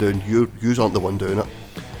 it's written down, yous aren't the one doing it.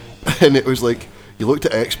 And it was you looked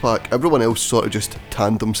at X-Pac, everyone else sort of just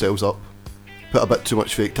tanned themselves up, put a bit too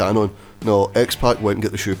much fake tan on. No, X-Pac went and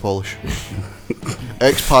get the shoe polish.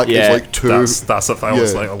 X-Pac is too... That's the thing I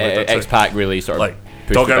was X-Pac really sort of...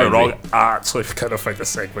 Don't get me wrong, I actually kind of find the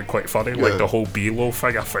segment quite funny. The whole B-Lo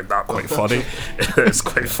thing, I find that quite funny. It's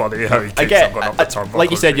quite funny how he keeps on going up the turnbuckle.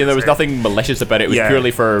 Like you said, there was nothing malicious about it. It was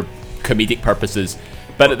purely for comedic purposes.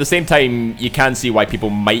 But at the same time, you can see why people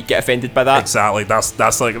might get offended by that. Exactly. That's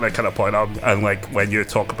the kind of point I'm... And when you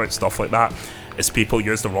talk about stuff like that, it's people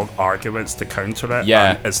use the wrong arguments to counter it.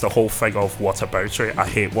 Yeah. And it's the whole thing of whataboutery. I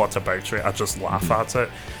hate whataboutery. I just laugh at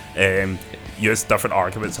it. Use different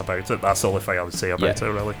arguments about it. That's the only thing I would say about it,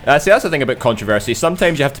 really. See, that's the thing about controversy.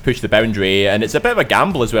 Sometimes you have to push the boundary, and it's a bit of a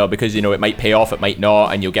gamble as well because it might pay off, it might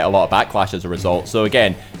not, and you'll get a lot of backlash as a result. So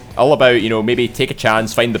again, all about maybe take a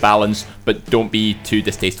chance, find the balance, but don't be too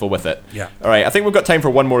distasteful with it. Yeah. All right, I think we've got time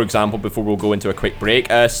for one more example before we'll go into a quick break.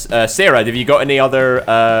 Sarah, have you got any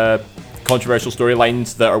other controversial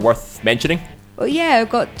storylines that are worth mentioning? Well, yeah, I've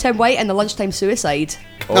got Tim White and the lunchtime suicide.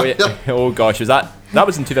 Oh, yeah. Oh gosh, that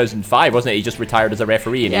was in 2005, wasn't it? He just retired as a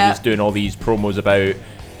referee, and he was doing all these promos about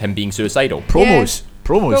him being suicidal. Promos.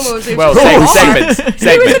 Promos. Well, segments.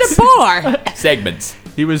 He was in a bar. Segments.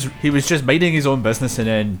 He was just minding his own business, and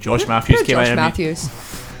then Josh Matthews came Josh in. Matthews.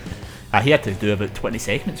 He had to do about 20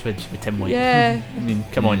 segments with Tim White. Yeah. I mean,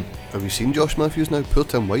 come on. Have you seen Josh Matthews now? Poor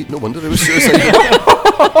Tim White. No wonder he was suicidal.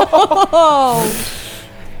 Oh.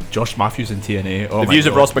 Josh Matthews and TNA. Oh The my views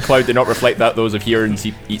of God. Ross McLeod do not reflect that those of here and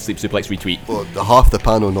Eat Sleep Suplex Retweet. Well, half the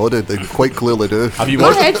panel nodded. They quite clearly do. Have you My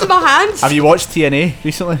watched? head's in my hands. Have you watched TNA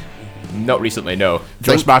recently? Not recently, no.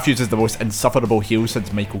 Josh Matthews is the most insufferable heel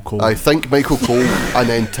since Michael Cole. I think Michael Cole, and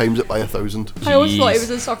then times it by 1,000. I always thought he Jeez.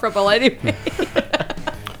 was insufferable anyway.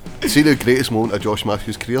 See, the greatest moment of Josh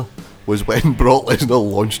Matthews' career was when Brock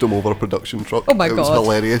Lesnar launched him over a production truck. Oh my It was God.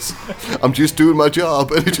 hilarious. I'm just doing my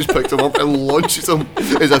job, and he just picked him up and launches him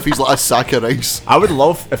as if he's like a sack of rice. I would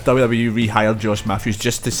love if WWE rehired Josh Matthews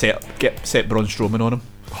just to set Braun Strowman on him.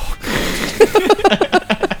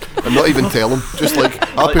 And not even tell him, just like,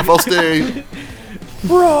 happy first day.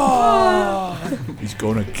 He's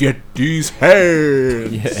gonna get these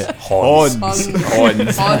heads. Yeah. Ons. Ons. Ons. Billy want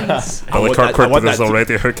that- I want Kirkwood is that to-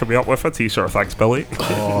 already hooking me up with a t-shirt. Thanks, Billy.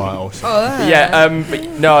 Oh, Yeah, but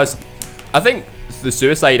no, I think the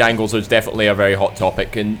suicide angles is definitely a very hot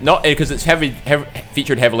topic, and not because it's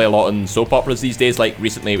featured heavily a lot in soap operas these days. Like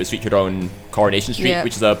recently, it was featured on Coronation Street, Yeah.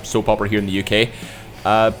 which is a soap opera here in the UK.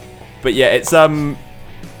 But yeah, it's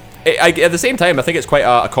at the same time, I think it's quite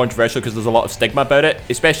a controversial because there's a lot of stigma about it,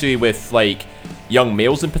 especially with like young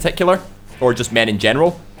males in particular, or just men in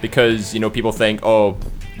general, because people think, oh,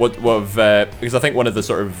 because I think one of the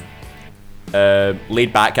sort of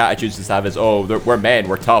laid back attitudes to have is, oh, we're men,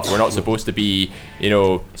 we're tough, we're not supposed to be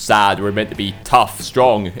sad, we're meant to be tough,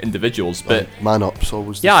 strong individuals. But Man up's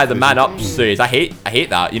always yeah, the man up series, I hate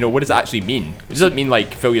that. What does that actually mean? It doesn't mean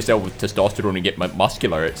like fill yourself with testosterone and get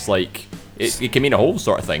muscular. It's like it can mean a whole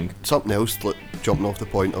sort of thing. Something else, like, jumping off the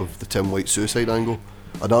point of the Tim White suicide angle,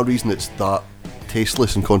 another reason it's that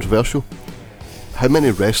tasteless and controversial, how many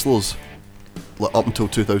wrestlers like up until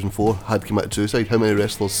 2004 had committed suicide? How many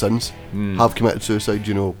wrestlers since have committed suicide?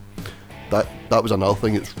 That was another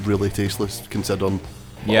thing. It's really tasteless considering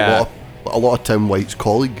Yeah. a lot of Tim White's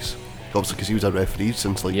colleagues, obviously because he was a referee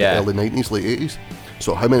since like Yeah. the early 90s, late 80s.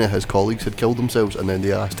 So how many of his colleagues had killed themselves, and then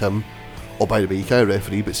they asked him, oh, by the way, you can't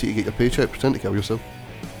referee, but see, to get your paycheck, pretend to kill yourself.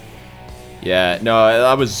 Yeah, no,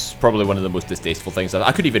 that was probably one of the most distasteful things.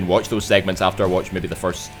 I couldn't even watch those segments after I watched maybe the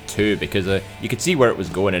first two because you could see where it was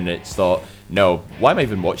going, and it's thought, no, why am I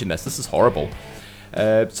even watching this? This is horrible.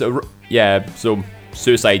 So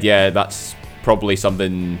suicide, yeah, that's probably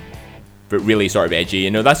something but really sort of edgy.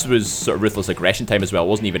 That was sort of ruthless aggression time as well. It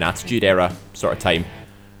wasn't even Attitude Era sort of time.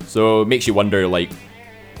 So it makes you wonder, like,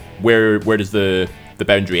 where does the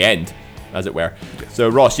boundary end, as it were. So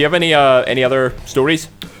Ross, do you have any other stories?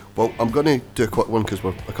 Well, I'm going to do a quick one because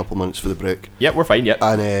we're a couple of minutes for the break. Yep, we're fine, yep.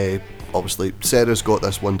 And obviously, Sarah's got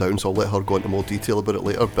this one down, so I'll let her go into more detail about it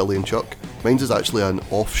later. Billy and Chuck. Mine's is actually an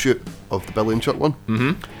offshoot of the Billy and Chuck one.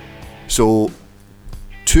 Mm-hmm. So,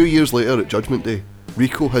 2 years later at Judgment Day,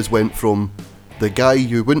 Rico has went from the guy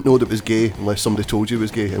you wouldn't know that was gay unless somebody told you he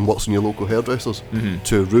was gay and works in your local hairdressers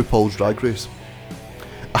to RuPaul's Drag Race.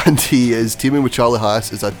 And he is teaming with Charlie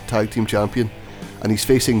Haas as a tag team champion, and he's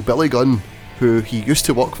facing Billy Gunn, who he used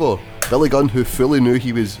to work for. Billy Gunn, who fully knew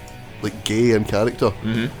he was like gay in character,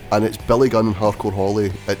 and it's Billy Gunn and Hardcore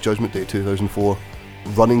Holly at Judgment Day 2004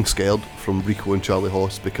 running scared from Rico and Charlie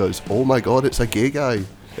Haas because, oh my god, it's a gay guy.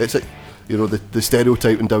 It's a, the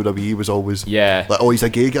stereotype in WWE was always like, oh, he's a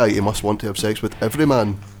gay guy, he must want to have sex with every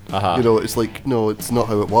man. It's like, no, it's not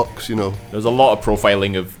how it works. There's a lot of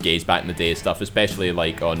profiling of gays back in the day stuff, especially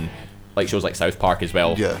like on like shows like South Park as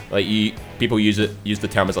well. Yeah. Like people use the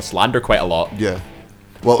term as a slander quite a lot. Yeah.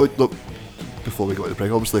 Well, look, before we go to the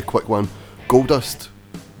break, obviously a quick one. Goldust,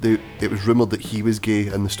 it was rumoured that he was gay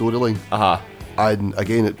in the storyline. And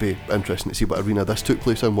again, it'd be interesting to see what arena this took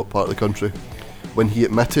place in, what part of the country. When he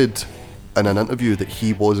admitted in an interview that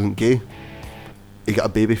he wasn't gay, he got a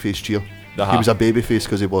babyface cheer. He was a babyface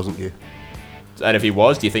because he wasn't gay. And if he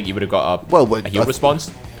was, do you think he would have got a heel response?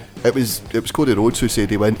 It was Cody Rhodes who said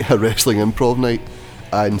he went to a wrestling improv night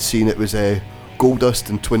and seen it was Goldust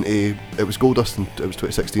in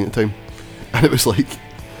 2016 at the time, and it was like,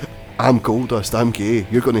 I'm Goldust, I'm gay,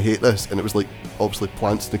 you're going to hate this, and it was like obviously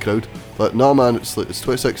plants in the crowd, but no man, it's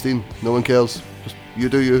 2016, no one cares, just you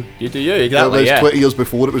do you. You do you, exactly. Yeah, 20 years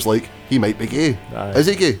before it was like, he might be gay. Is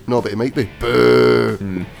he gay? No, but he might be.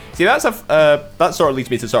 Boo. See, that sort of leads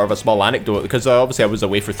me to sort of a small anecdote, because obviously I was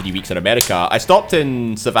away for 3 weeks in America. I stopped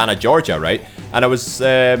in Savannah, Georgia, right? And I was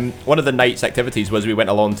one of the night's activities was we went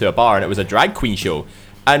along to a bar, and it was a drag queen show.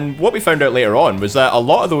 And what we found out later on was that a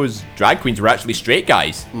lot of those drag queens were actually straight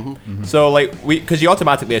guys. So like because you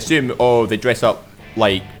automatically assume, they dress up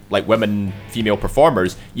like women, female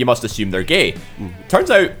performers, you must assume they're gay.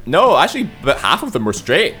 Turns out, no, actually, about half of them were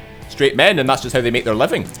straight men, and that's just how they make their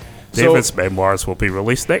living. David's memoirs will be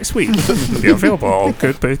released next week. Be available at all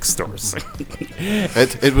good bookstores.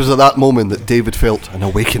 It was at that moment that David felt an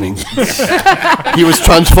awakening. He was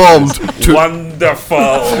transformed to...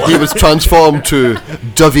 Wonderful! He was transformed to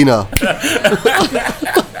Davina.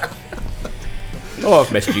 Oh,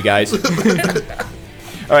 I've missed you guys.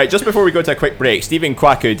 Alright, just before we go to a quick break, Stephen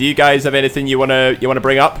Kwaku, do you guys have anything you wanna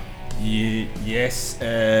bring up? Yes.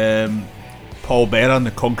 Paul Bearer and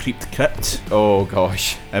the Concrete Crypt. Oh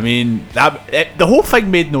gosh. I mean, the whole thing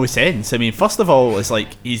made no sense. I mean, first of all, it's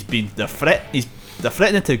like they're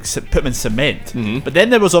threatening to put him in cement. But then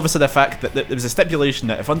there was obviously the fact that there was a stipulation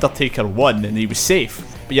that if Undertaker won, then he was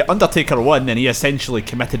safe. But yet Undertaker won, and he essentially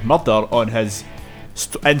committed murder on his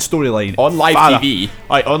storyline on live TV.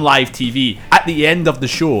 Right, on live TV at the end of the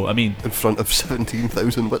show. I mean, in front of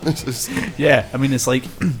 17,000 witnesses. Yeah, I mean, it's like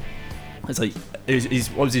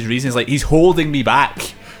what was his reason? It's like, he's holding me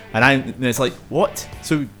back, and it's like, what?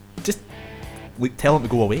 So just tell him to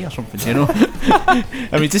go away or something, you know?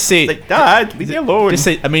 I mean, just say, like, Dad, leave me alone. Just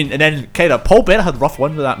say, I mean, and then kind of Paul Bearer had a rough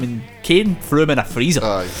one with that. I mean, Kane threw him in a freezer.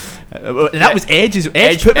 And that was Edge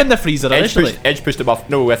put him in the freezer initially. Edge pushed him off.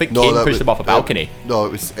 No, I think Kane pushed him off a balcony. No,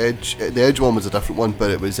 it was Edge. The Edge one was a different one,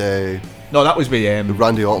 but it was no, that was with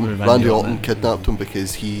Randy Orton. Randy Orton kidnapped him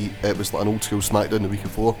because it was like an old school SmackDown the week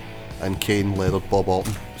before, and Kane leathered Bob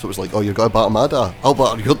Orton. So it was like, oh, you're going to batter my dad? I'll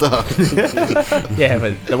batter your dad. Yeah,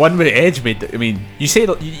 but the one where Edge made, I mean, you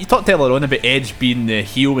talked earlier on about Edge being the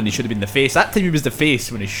heel when he should have been the face. That time he was the face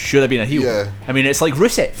when he should have been a heel. Yeah. I mean, it's like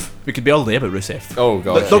Rusev. We could be all day about Rusev. Oh,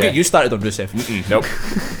 God. Don't get you started on Rusev. Nope.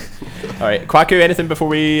 Alright, Kwaku, anything before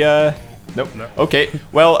we... Nope. No. Okay,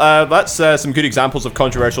 well, that's some good examples of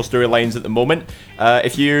controversial storylines at the moment.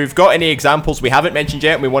 If you've got any examples we haven't mentioned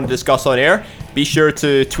yet and we want to discuss on air, be sure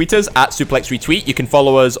to tweet us at SuplexRetweet. You can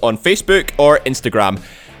follow us on Facebook or Instagram.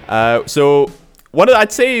 So,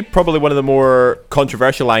 I'd say probably one of the more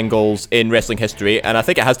controversial angles in wrestling history, and I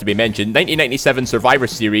think it has to be mentioned, 1997 Survivor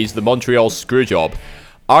Series, the Montreal Screwjob.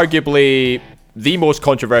 Arguably the most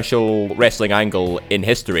controversial wrestling angle in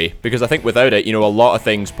history, because I think without it, a lot of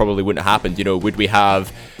things probably wouldn't have happened. Would we have,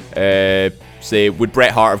 would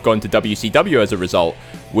Bret Hart have gone to WCW as a result?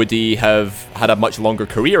 Would he have had a much longer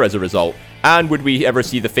career as a result? And would we ever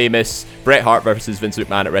see the famous Bret Hart versus Vince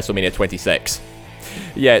McMahon at WrestleMania 26?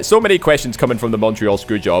 Yeah, so many questions coming from the Montreal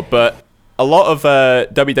Screwjob, but a lot of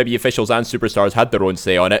WWE officials and superstars had their own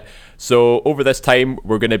say on it. So over this time,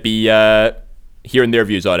 we're going to be hearing their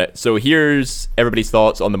views on it. So here's everybody's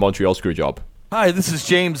thoughts on the Montreal Screwjob. Hi, this is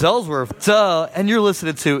James Ellsworth, and you're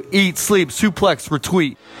listening to Eat, Sleep, Suplex,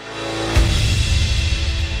 Retweet.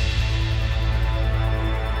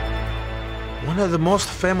 One of the most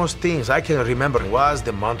famous things I can remember was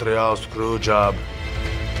the Montreal Screwjob.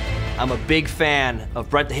 I'm a big fan of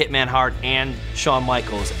Bret the Hitman Hart and Shawn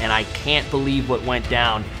Michaels, and I can't believe what went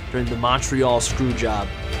down during the Montreal Screwjob.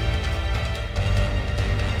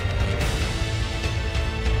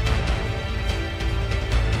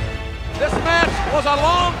 This match was a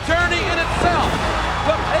long journey in itself.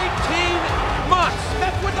 Took 18 months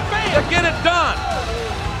to get it done.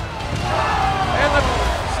 And the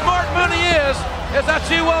smart money is that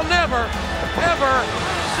you will never, ever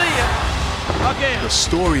see it again. The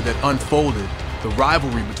story that unfolded, the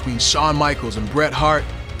rivalry between Shawn Michaels and Bret Hart.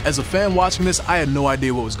 As a fan watching this, I had no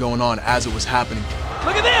idea what was going on as it was happening.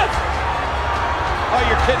 Look at this! Oh,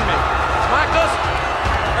 you're kidding me. Michaels?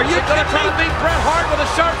 Are you going to try to beat Bret Hart with a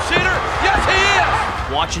sharpshooter? Yes, he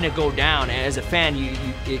is! Watching it go down, as a fan,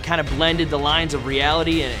 it kind of blended the lines of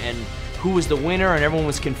reality and who was the winner, and everyone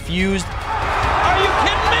was confused. Are you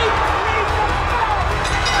kidding me?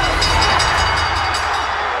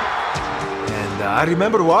 And I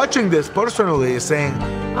remember watching this personally saying,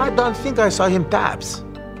 I don't think I saw him taps.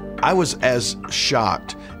 I was as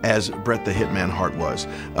shocked as Bret the Hitman Hart was,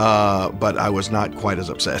 but I was not quite as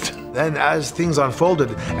upset. Then as things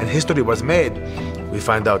unfolded and history was made, we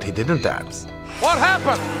find out he didn't taps. What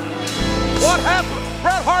happened? What happened?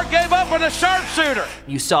 Bret Hart gave up on a sharpshooter.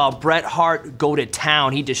 You saw Bret Hart go to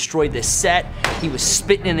town. He destroyed the set. He was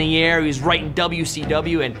spitting in the air. He was writing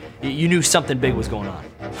WCW, and you knew something big was going on.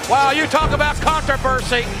 Wow, you talk about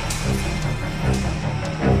controversy.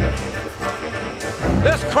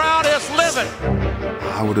 This crowd is livid.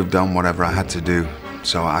 I would have done whatever I had to do,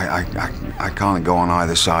 so I can't go on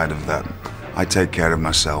either side of that. I take care of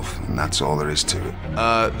myself, and that's all there is to it.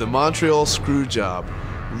 The Montreal screw job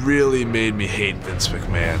really made me hate Vince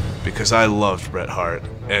McMahon because I loved Bret Hart,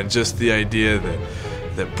 and just the idea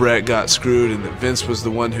that Bret got screwed and that Vince was the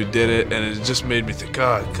one who did it, and it just made me think,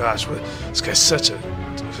 oh gosh, this guy's such a...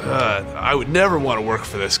 I would never want to work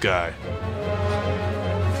for this guy.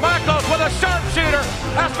 Michaels with a sharpshooter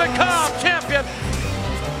has become champion,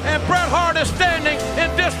 and Bret Hart is standing in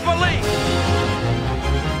disbelief.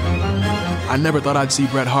 I never thought I'd see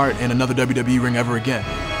Bret Hart in another WWE ring ever again.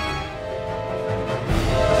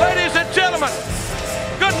 Ladies and gentlemen,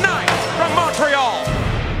 good night from Montreal.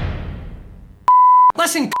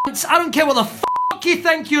 Listen, cunts, I don't care what the fuck you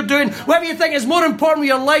think you're doing, whatever you think is more important with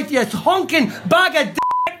your life, you honking bag of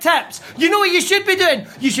dick tips. You know what you should be doing?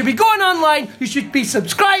 You should be going online, you should be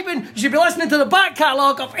subscribing, you should be listening to the back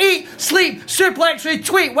catalogue of Eat, Sleep, Suplex,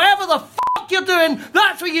 Retweet, whatever the fuck you're doing,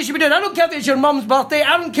 that's what you should be doing. I don't care if it's your mum's birthday,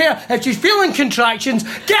 I don't care if she's feeling contractions,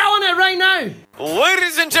 get on it right now.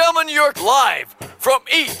 Ladies and gentlemen, you're live from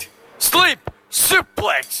Eat, Sleep,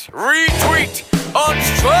 Suplex, Retweet on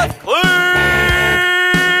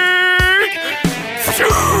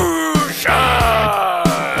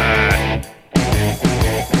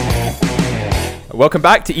Welcome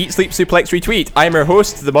back to Eat, Sleep, Suplex, Retweet. I am your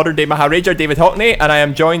host, the modern day Maharaja, David Hockney, and I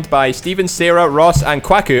am joined by Stephen, Sarah, Ross, and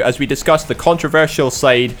Kwaku as we discuss the controversial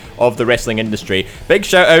side of the wrestling industry. Big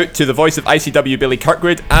shout out to the voice of ICW, Billy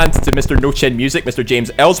Kirkwood, and to Mr. No Chin Music, Mr.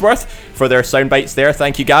 James Ellsworth, for their sound bites there.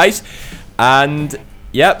 Thank you guys. And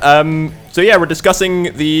we're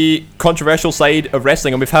discussing the controversial side of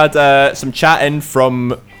wrestling, and we've had some chat in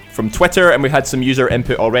from Twitter, and we've had some user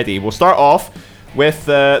input already. We'll start off with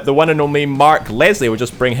the one and only Mark Leslie. We'll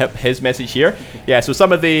just bring up his message here. Yeah, so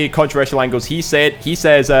some of the controversial angles he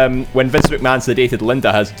says when Vince McMahon sedated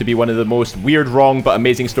Linda has to be one of the most weird, wrong, but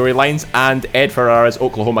amazing storylines, and Ed Ferrara's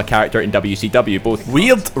Oklahoma character in WCW. Both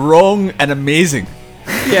weird, wrong, and amazing.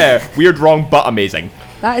 Yeah, weird, wrong, but amazing.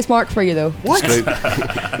 That is Mark for you, though. What?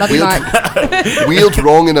 Love you, Mark. Weird,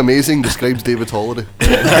 wrong, and amazing describes David Holiday.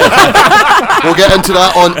 We'll get into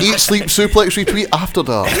that on Eat, Sleep, Suplex, Retweet after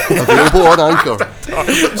dark. Available on Anchor.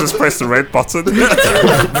 Just press the red button.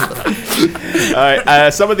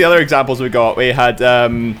 Alright, some of the other examples we got, we had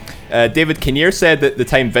David Kinnear said that the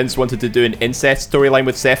time Vince wanted to do an incest storyline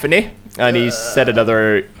with Stephanie, and he said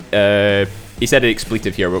another, he said an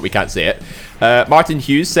expletive here, but we can't say it. Martin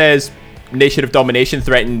Hughes says Nation of Domination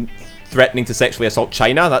threatening to sexually assault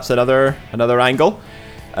China. That's another angle.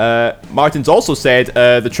 Martin's also said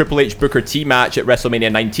the Triple H Booker T match at WrestleMania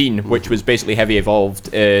 19, which was basically heavy evolved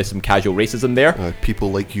some casual racism there. People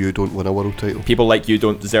like you don't win a world title. People like you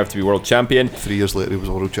don't deserve to be world champion. 3 years later, he was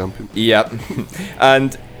world champion. Yep.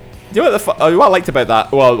 And you know what I liked about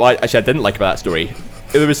that? Well, actually, I didn't like about that story.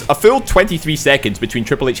 There was a full 23 seconds between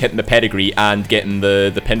Triple H hitting the pedigree and getting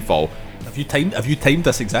the pinfall. Have you timed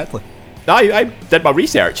this exactly? I did my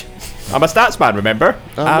research. I'm a stats man, remember?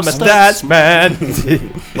 I'm a stats man.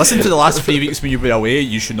 Listen to the last 3 weeks when you've been away.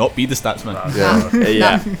 You should not be the stats man.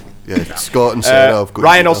 Yeah. Scott and Sarah have got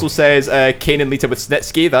Ryan also says Kane and Lita with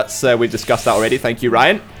Snitsky. That's we've discussed that already. Thank you,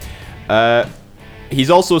 Ryan. He's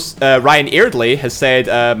also Ryan Airdley has said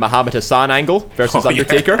Muhammad Hassan angle versus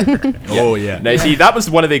Undertaker. Oh yeah. Now see, that was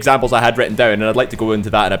one of the examples I had written down, and I'd like to go into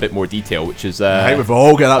that in a bit more detail, which is I think we've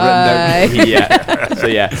all got that written down. Yeah. So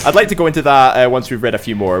yeah, I'd like to go into that once we've read a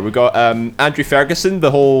few more. We've got Andrew Ferguson, the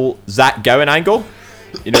whole Zach Gowen angle.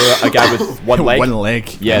 You know, a guy with one leg. One leg.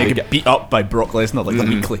 Yeah, and he get beat up by Brock Lesnar like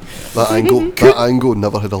weekly. That angle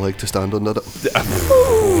never had a leg to stand on, did it?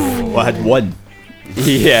 Well, I had one.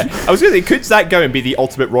 Yeah, I was going to say, could Zach Gowen be the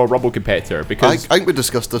ultimate Royal Rumble competitor? Because I think we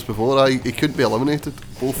discussed this before. He couldn't be eliminated.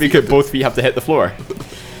 Both feet have to hit the floor.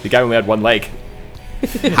 The guy only had one leg.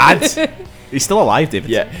 He's still alive, David.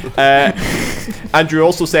 Yeah. Andrew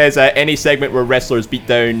also says any segment where wrestlers beat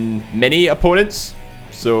down mini opponents,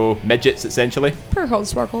 so midgets essentially. Per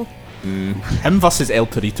Hornswoggle. Him versus El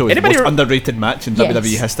Torito is the most underrated match in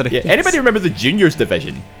WWE history. Yeah. Anybody remember the juniors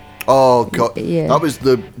division? Oh god, that was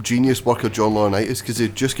the genius work of John Laurinaitis, because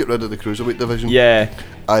they'd just get rid of the cruiserweight division. Yeah,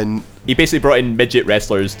 and he basically brought in midget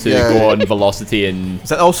wrestlers to go on Velocity and. Is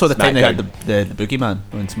that also the time they had the Boogeyman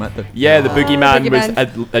on SmackDown? Yeah, the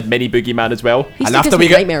Boogeyman had mini Boogeyman as well. And after we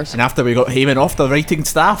got Heyman off the writing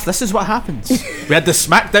staff, this is what happens. We had the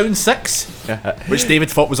SmackDown 6, which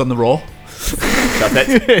David thought was on the Raw. That's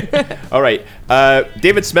it. All right.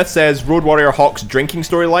 David Smith says Road Warrior Hawk's drinking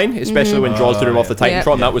storyline, especially when Draws threw him off the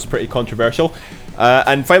Titantron. That was pretty controversial.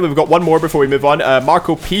 And finally, we've got one more before we move on.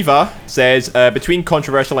 Marco Piva says between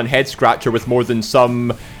controversial and head scratcher with more than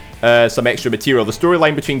some extra material, the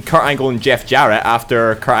storyline between Kurt Angle and Jeff Jarrett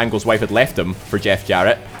after Kurt Angle's wife had left him for Jeff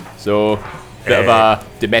Jarrett. So, bit of a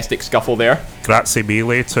domestic scuffle there. Grazie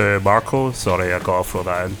mille to Marco. Sorry, I got to throw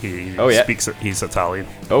that in. He's Italian.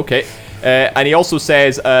 Okay. And he also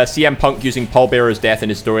says CM Punk using Paul Bearer's death in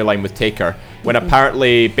his storyline with Taker, when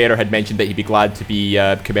apparently Bearer had mentioned that he'd be glad to be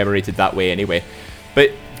commemorated that way anyway.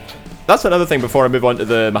 But that's another thing before I move on to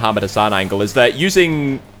the Muhammad Hassan angle, is that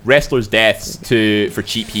using wrestlers' deaths for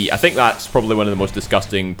cheap heat, I think that's probably one of the most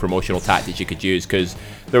disgusting promotional tactics you could use, because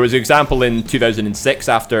there was an example in 2006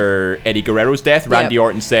 after Eddie Guerrero's death. Randy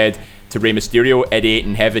Orton said to Rey Mysterio, Eddie ain't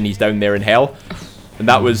in heaven, he's down there in hell. And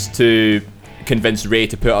that was to convince Rey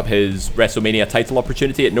to put up his WrestleMania title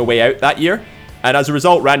opportunity at No Way Out that year. And as a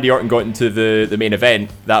result, Randy Orton got into the main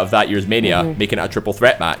event of that year's Mania, making it a triple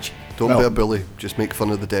threat match. Don't be a bully. Just make fun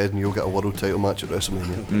of the dead and you'll get a world title match at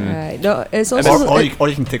WrestleMania. Right. No, it's also or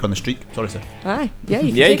you can take on the streak. Sorry, sir. Aye.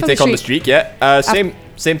 You can take on the streak. Same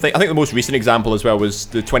thing. I think the most recent example as well was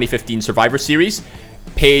the 2015 Survivor Series.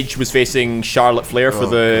 Paige was facing Charlotte Flair for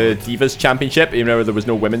the Divas Championship. You remember there was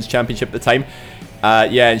no Women's Championship at the time.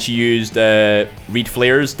 And she used Reed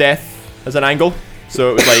Flair's death as an angle. So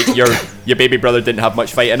it was like your baby brother didn't have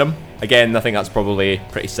much fight in him. Again, I think that's probably a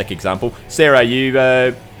pretty sick example. Sarah, are you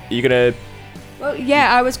gonna? Well,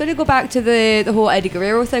 yeah, I was going to go back to the whole Eddie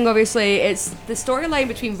Guerrero thing. Obviously, it's the storyline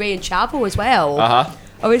between Rey and Chavo as well.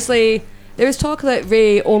 Obviously, there was talk that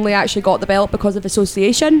Rey only actually got the belt because of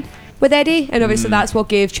association with Eddie, and obviously that's what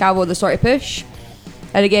gave Chavo the sort of push.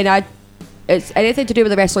 And again, it's anything to do with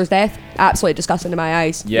the wrestler's death, absolutely disgusting in my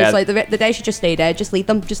eyes. Yeah. It's like the dead should just stay dead. Just leave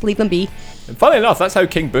them be. And funny enough, that's how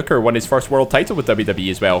King Booker won his first world title with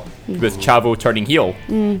WWE as well, with Chavo turning heel.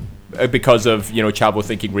 Because of, Chavo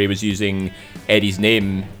thinking Rey was using Eddie's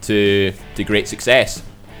name to great success.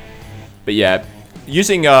 But yeah,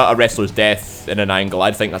 using a wrestler's death in an angle,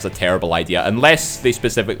 I think that's a terrible idea. Unless they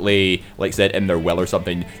specifically, like I said, in their will or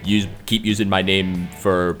something, keep using my name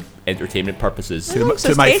for entertainment purposes.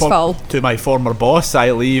 To my former boss,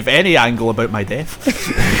 I leave any angle about my death.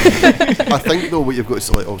 I think though what you've got to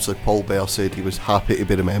say, like obviously Paul Bear said he was happy to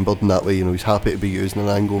be remembered in that way. He's happy to be used in an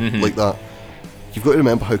angle like that. You've got to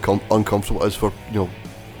remember how uncomfortable it is for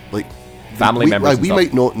like family members. We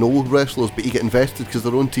might not know wrestlers, but you get invested because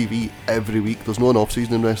they're on TV every week. There's no an off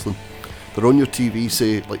season in wrestling. They're on your TV.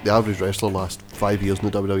 Say like the average wrestler lasts 5 years in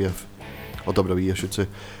the WWF or WWE, I should say.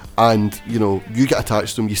 And you get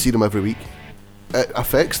attached to them. You see them every week. It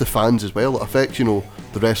affects the fans as well. It affects the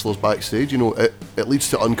wrestlers backstage. It leads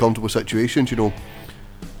to uncomfortable situations.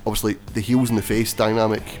 Obviously the heels and the face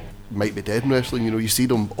dynamic might be dead in wrestling. You see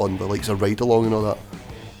them on the likes of Ride Along and all that.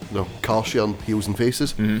 Car sharing heels and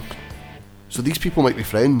faces. So these people might be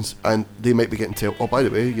friends, and they might be getting told, oh, by the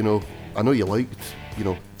way, I know you liked,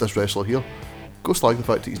 this wrestler here. Go slag the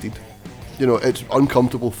fact that he's dead. It's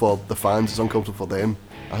uncomfortable for the fans. It's uncomfortable for them.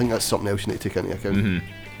 I think that's something else you need to take into account.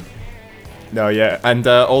 No, yeah, and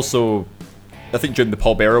also, I think during the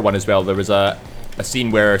Paul Bearer one as well, there was a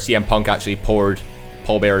scene where CM Punk actually poured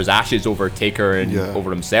Paul Bearer's ashes over Taker and over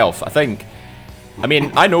himself. I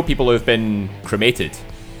know people who have been cremated,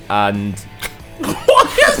 and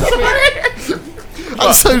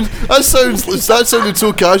that sounded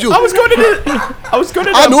so casual. I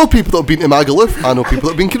know people that have been to Magaluf. I know people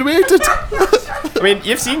that have been cremated.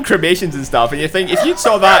 You've seen cremations and stuff, and you think if you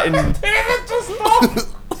saw that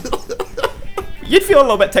you'd feel a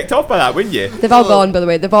little bit ticked off by that, wouldn't you? They've all gone, by the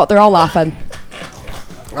way. They're all laughing.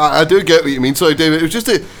 I do get what you mean. Sorry, David. It was just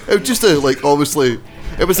a like obviously.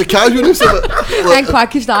 It was the casualness of it. And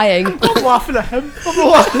Quacky's dying. I'm laughing at him.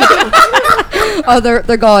 Oh,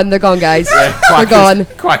 they're gone. They're gone, guys. Yeah, they're gone.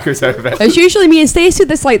 Quacker's out of it. It's usually me and Stacey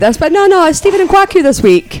that's like this, but no, it's Stephen and Quacky this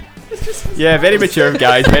week. Yeah, very mature,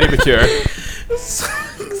 guys. Very mature.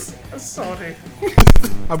 Sorry.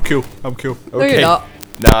 I'm cool. Okay. No, you're not.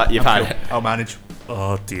 Nah, you've had it. I'll manage.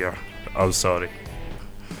 Oh dear. I'm sorry.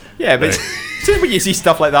 Yeah, but just when you see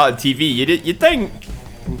stuff like that on TV, you think,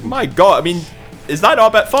 my God, is that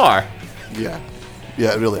not a bit far? Yeah,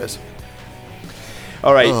 it really is.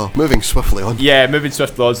 All right. Moving swiftly on. Yeah, moving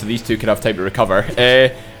swiftly on so these two can have time to recover.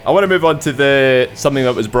 I want to move on to something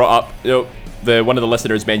that was brought up. One of the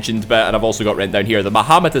listeners mentioned, and I've also got written down here, the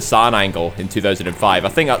Muhammad Hassan angle in 2005. I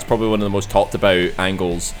think that's probably one of the most talked about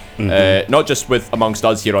angles, not just amongst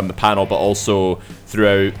us here on the panel, but also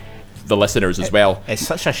throughout the listeners as well. It's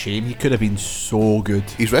such a shame. He could have been so good.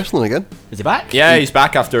 He's wrestling again. Is he back? Yeah, he's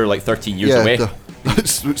back after like 13 years away.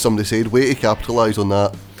 That's what somebody said. Way to capitalise on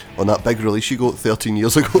that big release you got 13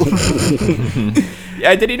 years ago.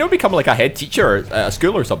 Yeah, did he not become like a head teacher at a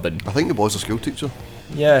school or something? I think he was a school teacher.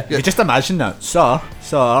 Yeah. You just imagine that. Sir,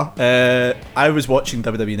 I was watching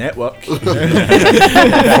WWE Network. for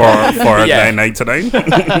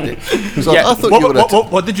 $9.99. So I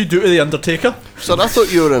thought what did you do to The Undertaker? So I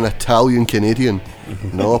thought you were an Italian Canadian.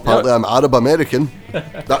 No, apparently I'm Arab American.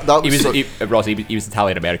 That was Ross, he was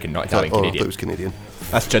Italian American, not Italian Canadian. I thought it was Canadian.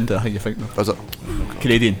 That's gender, how you think? Was it?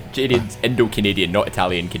 Canadian. Indo-Canadian, not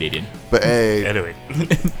Italian Canadian. But anyway.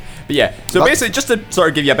 But yeah, so basically, just to sort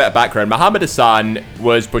of give you a bit of background, Muhammad Hassan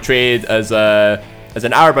was portrayed as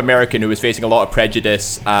an Arab American who was facing a lot of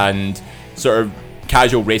prejudice and sort of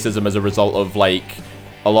casual racism as a result of like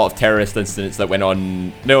a lot of terrorist incidents that went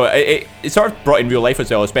on. No, it sort of brought in real life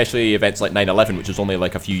as well, especially events like 9/11, which was only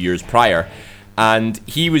like a few years prior. And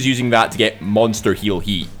he was using that to get monster heel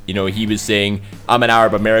heat. You know, he was saying, "I'm an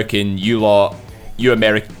Arab American. You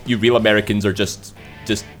real Americans are just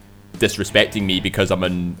disrespecting me because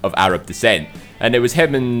I'm of Arab descent." And it was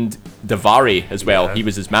him and Daivari as well. Yeah. He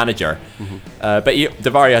was his manager. Mm-hmm. But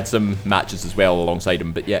Daivari had some matches as well alongside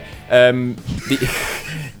him. But yeah,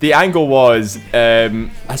 the angle was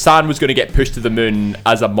Hassan was going to get pushed to the moon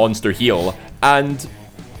as a monster heel, and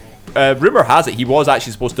rumor has it he was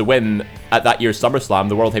actually supposed to win at that year's SummerSlam,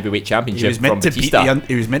 the World Heavyweight Championship from Batista.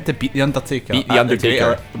 He was meant to beat the Undertaker. Beat the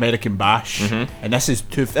Undertaker. The Great American Bash, and this is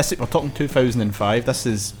we're talking 2005. This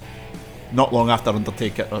is not long after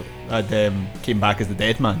Undertaker had came back as the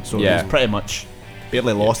Dead Man, so it was pretty much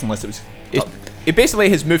barely lost unless it was. It basically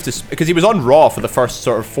his move to, because he was on Raw for the first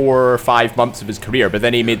sort of 4 or 5 months of his career, but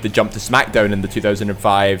then he made the jump to SmackDown in the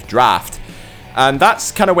 2005 draft. And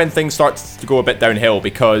that's kind of when things start to go a bit downhill,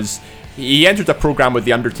 because he entered a program with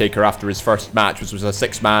The Undertaker after his first match, which was a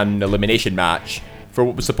 6-man elimination match for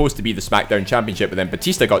what was supposed to be the SmackDown Championship, but then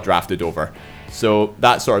Batista got drafted over. So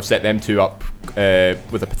that sort of set them two up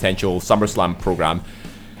with a potential SummerSlam program.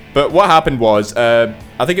 But what happened was, I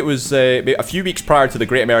think it was a few weeks prior to the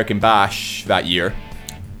Great American Bash that year,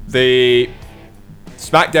 the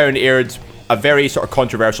SmackDown aired a very sort of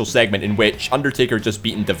controversial segment in which Undertaker just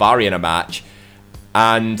beaten Daivari in a match,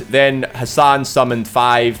 and then Hassan summoned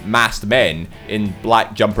 5 masked men in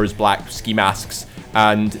black jumpers, black ski masks,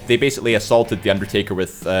 and they basically assaulted the Undertaker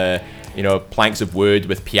with planks of wood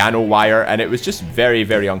with piano wire, and it was just very,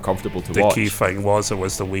 very uncomfortable to watch. The key thing was it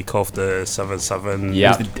was the week of the 7-7.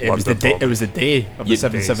 Yeah, it was the day of the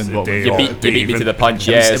 7-7. You beat me to the punch.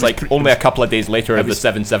 Yeah, it's like only a couple of days later the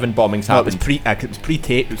 7-7 bombings happened. It was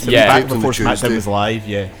pre-taped. It was back before SmackDown was live.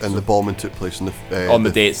 Yeah, and the bombing took place on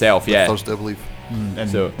the day itself. Yeah, Thursday, I believe. And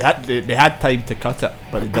so they had time to cut it,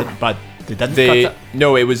 but they didn't cut it.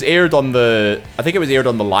 No, it was aired on the. I think it was aired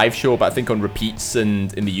on the live show, but I think on repeats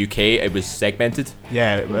and in the UK it was segmented.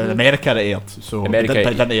 Yeah, in America it aired, so it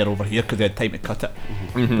didn't air over here because they had time to cut it.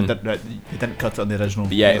 Mm-hmm. But they didn't cut it on the original.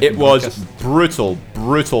 But yeah, it was brutal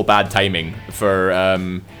bad timing for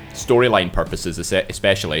storyline purposes,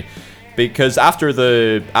 especially because after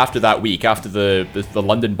that week, after the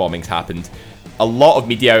London bombings happened, a lot of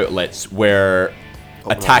media outlets were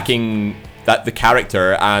attacking the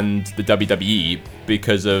character and the WWE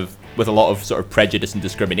with a lot of sort of prejudice and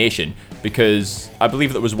discrimination, because I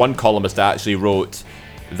believe there was one columnist that actually wrote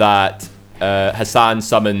that Hassan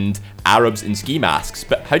summoned Arabs in ski masks.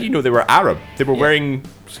 But how do you know they were Arab? They were wearing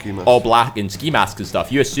all black and ski masks and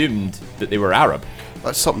stuff. You assumed that they were Arab.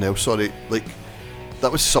 That's something else, sorry. Like,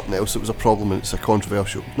 that was something else. It was a problem, and it's a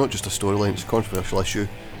controversial, not just a storyline, it's a controversial issue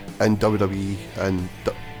in WWE and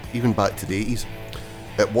even back to the 80s.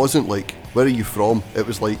 It wasn't like, where are you from? It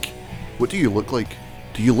was like, what do you look like?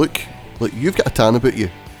 Do you look like you've got a tan about you?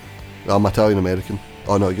 I'm Italian American.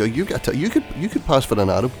 Oh no, you got you could pass for an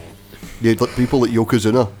Arab. You had like people like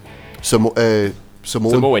Yokozuna,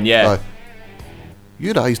 Samoan, yeah.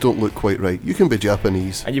 Your eyes don't look quite right. You can be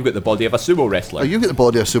Japanese. And you've got the body of a sumo wrestler. You've got the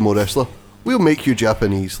body of a sumo wrestler. We'll make you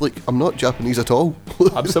Japanese. Like, I'm not Japanese at all.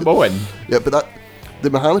 I'm Samoan. Yeah, but the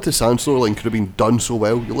Muhammad Hassan storyline could have been done so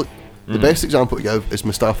well. You look. The best example to give is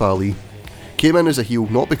Mustafa Ali. Came in as a heel,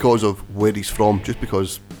 not because of where he's from, just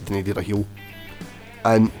because they needed a heel.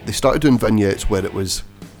 And they started doing vignettes where it was,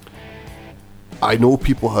 I know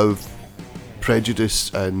people have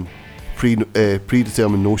prejudice and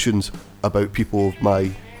predetermined notions about people of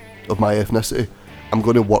my ethnicity. I'm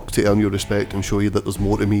going to work to earn your respect and show you that there's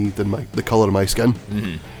more to me than the colour of my skin.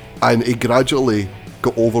 Mm-hmm. And he gradually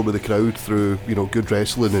got over with the crowd through, good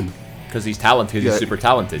wrestling and. Because he's talented, he's super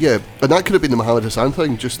talented. Yeah, and that could have been the Muhammad Hassan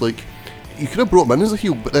thing, just like, you could have brought him in as a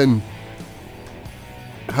heel, but then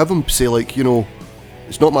have him say like, you know,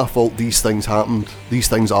 it's not my fault these things happened. These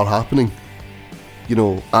things are happening. You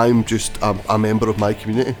know, I'm just a member of my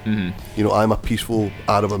community. You know, I'm a peaceful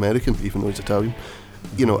Arab American, even though he's Italian.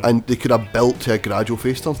 You know, and they could have built to a gradual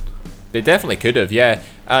face turn. They definitely could have, yeah.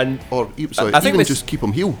 And or I think even just keep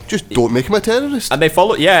him heel. Just don't make him a terrorist. And they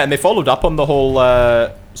followed up on the whole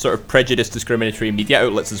sort of prejudice, discriminatory media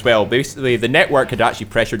outlets as well. Basically, the network had actually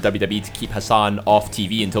pressured WWE to keep Hassan off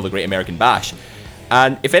TV until the Great American Bash.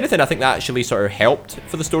 And if anything, I think that actually sort of helped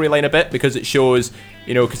for the storyline a bit, because it shows,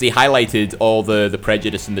 you know, because he highlighted all the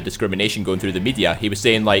prejudice and the discrimination going through the media. He was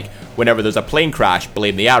saying, like, whenever there's a plane crash,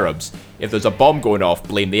 blame the Arabs. If there's a bomb going off,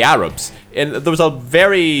 blame the Arabs. And there was a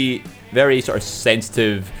very, very sort of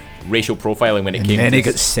sensitive racial profiling when it came to And then he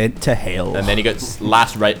got sent to hell. And then he got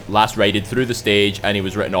last righted through the stage, and he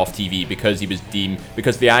was written off TV because he was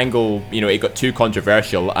because the angle, you know, it got too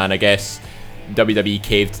controversial, and I guess WWE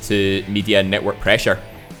caved to media and network pressure.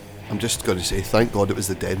 I'm just going to say, thank God it was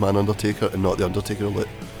the Dead Man Undertaker and not the Undertaker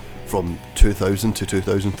from 2000 to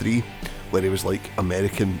 2003, where he was like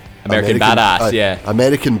American badass, yeah.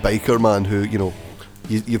 American biker man who, you know,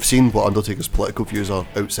 you've seen what Undertaker's political views are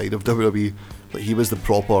outside of WWE. Like, he was the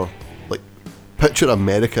proper, like, picture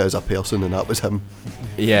America as a person, and that was him.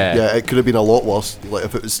 Yeah. Yeah, it could have been a lot worse. Like,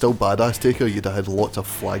 if it was still Badass Taker, you'd have had lots of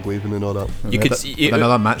flag waving and all that. You could see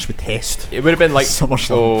another match with Test. It would have been like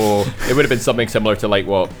SummerSlam. it would have been something similar to like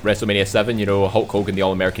what WrestleMania 7. You know, Hulk Hogan, the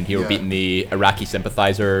All-American hero, beating the Iraqi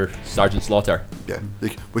sympathizer Sergeant Slaughter. Yeah,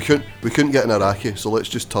 we couldn't get an Iraqi, so let's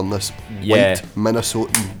just turn this Yeah. white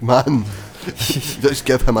Minnesotan man. Let's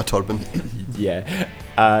give him a turban. Yeah.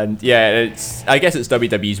 And yeah, I guess it's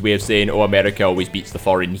WWE's way of saying, oh, America always beats the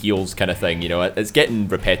foreign heels kind of thing. You know, it's getting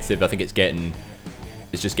repetitive. I think it's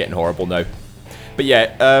just getting horrible now. But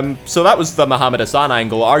yeah, so that was the Muhammad Hassan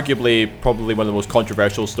angle, arguably probably one of the most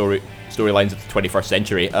controversial storylines of the 21st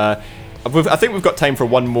century. I think we've got time for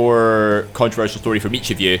one more controversial story from each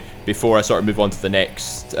of you before I sort of move on to the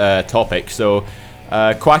next topic. So,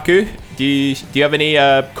 Kwaku, do you have any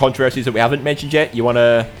controversies that we haven't mentioned yet you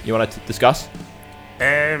wanna discuss?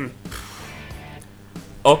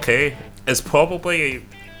 Okay, it's probably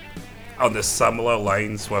on the similar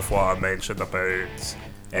lines with what I mentioned about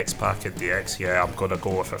X-Pac and DX. Yeah, I'm gonna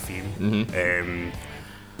go with a theme.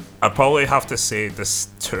 I'd probably have to say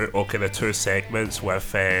the two segments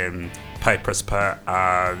with Piper's Pit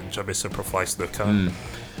and Jimmy Superfly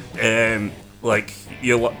Snuka. Like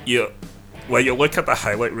you. When you look at the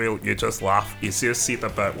highlight reel, you just laugh. You see the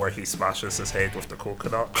bit where he smashes his head with the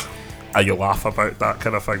coconut, and you laugh about that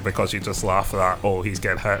kind of thing because you just laugh at, oh, he's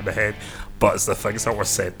getting hit in the head. But it's the things that were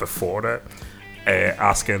said before it,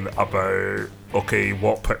 asking about, okay,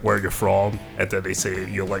 where you're from, and then they say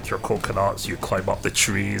you like your coconuts, you climb up the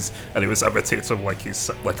trees, and he was imitating him like he's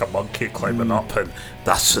like a monkey climbing up, and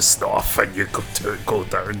that's just not a thing you go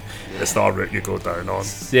down. It's not a route you go down on.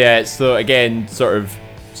 Yeah, so again, sort of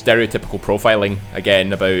stereotypical profiling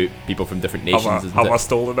again about people from different nations. Have I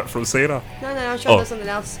stolen it from Sarah? No, I'm sure there's something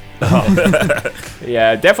else.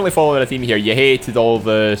 Yeah, definitely following a theme here. You hated all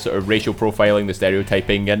the sort of racial profiling, the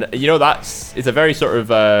stereotyping, and you know it's a very sort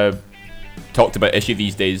of talked about issue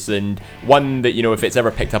these days, and one that, you know, if it's ever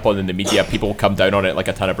picked up on in the media, people come down on it like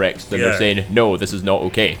a ton of bricks. And they're saying, no, this is not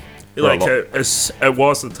okay. Like it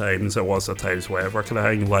was the times whatever kind of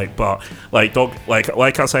thing, like, but like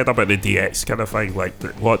I said about the DX kind of thing, like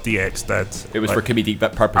what DX did, it was like, for comedic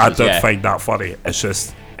purposes. I don't find that funny. It's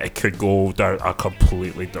just it could go down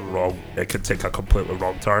it could take a completely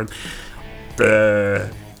wrong turn. The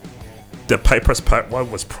Piper's Pit one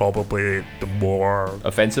was probably the more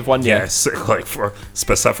offensive one. Yes, like for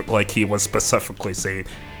specific, like he was specifically saying,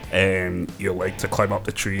 you like to climb up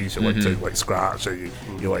the trees, you like to like scratch, or you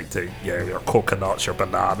like to your coconuts, your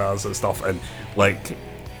bananas and stuff, and like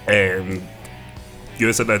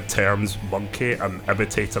using the terms monkey and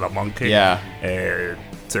imitating a monkey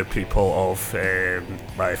to people of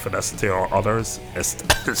my ethnicity or others, it's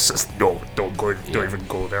just don't even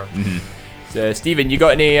go there. So, Stephen, you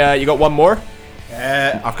got any? You got one more?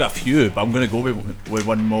 I've got a few, but I'm going to go with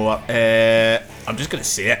one more. I'm just going to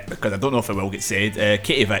say it because I don't know if it will get said.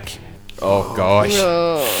 Katie Vick. Oh gosh.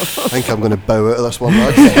 I think I'm going to bow out of this one,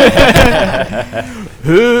 right?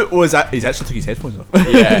 Who was that? He's actually took his headphones off.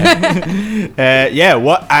 Yeah.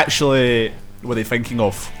 What actually were they thinking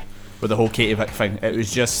of with the whole Katie Vick thing? It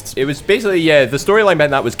was basically, the storyline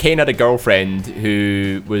behind that was Kane had a girlfriend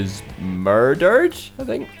who was murdered, I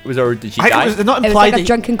think. Did she die? It was like a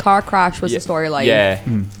drunken car crash was the storyline. Yeah.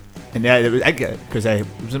 And it was because it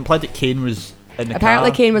was implied that Kane was in the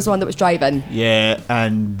Apparently, car. Kane was the one that was driving. Yeah,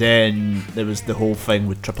 and then there was the whole thing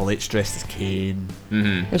with Triple H dressed as Kane.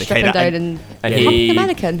 And stripping down and And humping he the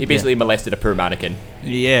mannequin. he basically molested a poor mannequin.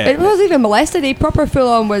 Yeah. It wasn't even molested. He proper full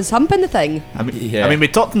on was humping the thing. I mean, we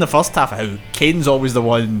talked in the first half how Kane's always the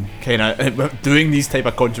one kind of doing these type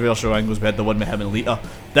of controversial angles. We had the one with him and Lita.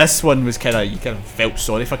 This one was kind of, you kind of felt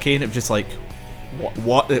sorry for Kane. It was just like,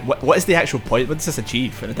 what is the actual point? What does this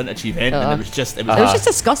achieve? And it didn't achieve anything. It was just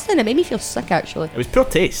disgusting. It made me feel sick, actually. It was poor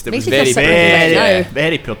taste. It Makes was you feel sick right now.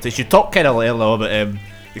 very poor taste. You talk kind of earlier about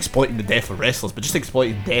exploiting the death of wrestlers, but just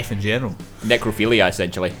exploiting death in general. Necrophilia,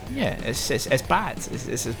 essentially. Yeah, it's bad.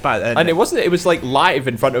 It's bad. And it wasn't. It was like live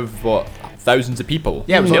in front of what, thousands of people.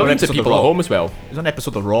 Yeah, it was on millions of episode people of at Raw. home as well. It was on an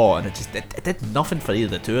episode of Raw, and it did nothing for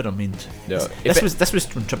either the two of them. I mean, No. this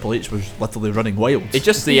was when Triple H was literally running wild. It's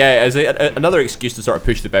just as another excuse to sort of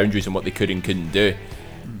push the boundaries on what they could and couldn't do.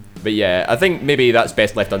 But yeah, I think maybe that's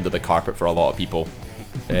best left under the carpet for a lot of people.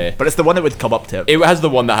 But it's the one that would come up to it. It has the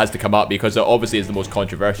one that has to come up because it obviously is the most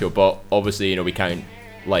controversial. But obviously, we can't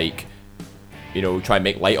try and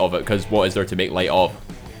make light of it, because what is there to make light of?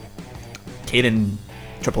 Kane and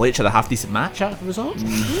Triple H had a half decent match at results.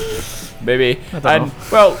 Maybe. I don't know.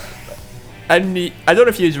 Well, and I don't know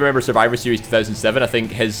if you remember Survivor Series 2007. I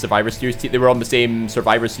think his Survivor Series team, they were on the same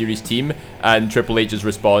Survivor Series team, and Triple H's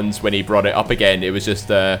response when he brought it up again, it was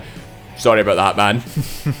just sorry about that, man.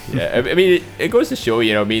 Yeah, I mean, it goes to show,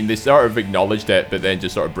 they sort of acknowledged it, but then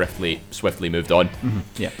just sort of swiftly moved on.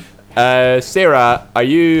 Yeah. Sarah, are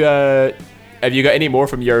you? Have you got any more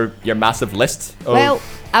from your massive list? Well,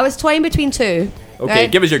 I was toying between two. Okay,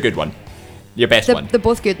 right? give us your good one. Your best one. They're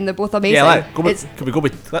both good and they're both amazing. Yeah, can we go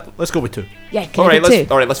with? Let's go with two. Yeah, can I get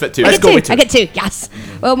two? All right, let's fit two. I get two. Yes.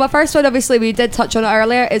 Well, my first one, obviously, we did touch on it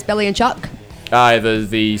earlier, is Billy and Chuck.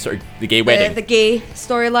 The sort of the gay wedding. The gay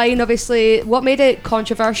storyline, obviously. What made it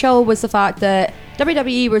controversial was the fact that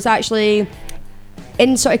WWE was actually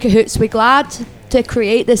in sort of cahoots with GLAD to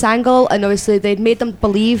create this angle, and obviously they'd made them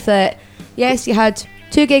believe that, yes, you had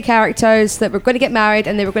two gay characters that were going to get married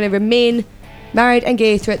and they were going to remain married and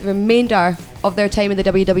gay throughout the remainder of their time in the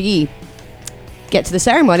WWE. Get to the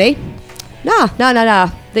ceremony. Nah.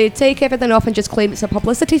 They take everything off and just claim it's a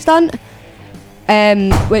publicity stunt.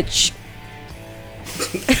 Which...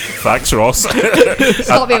 Thanks, Ross.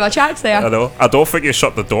 Stop me in my tracks there. I know. I don't think you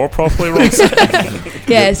shut the door properly, Ross.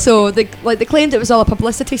 Yeah, so they claimed it was all a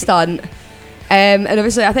publicity stunt. And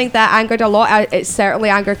obviously I think that angered a lot. It certainly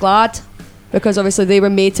angered GLAD, because obviously they were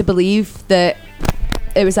made to believe that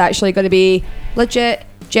it was actually going to be legit,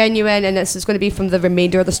 genuine, and this is going to be from the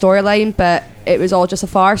remainder of the storyline, but it was all just a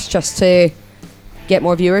farce just to get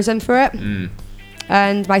more viewers in for it.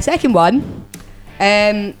 And my second one,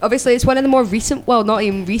 obviously it's one of the more recent, well, not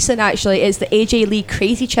even recent actually, is the AJ Lee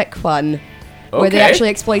Crazy Chick one, where they actually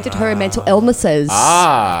exploited her mental illnesses.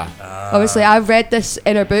 Obviously I've read this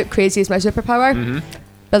in her book, Crazy is My Superpower.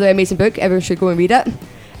 By the way, amazing book, everyone should go and read it.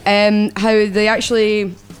 How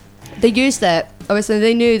they used it. Obviously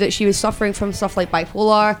they knew that she was suffering from stuff like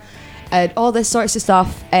bipolar and all this sorts of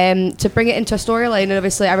stuff, to bring it into a storyline. And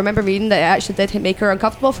obviously I remember reading that it actually did make her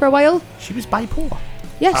uncomfortable for a while. She was bipolar.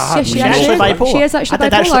 Yes, she is actually I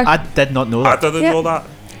bipolar. did not know that. I didn't know that.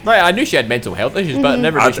 Right, I knew she had mental health issues, but I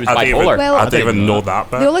never knew she was bipolar. I didn't even know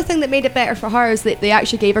that bit. The only thing that made it better for her is that they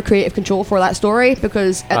actually gave her creative control for that story,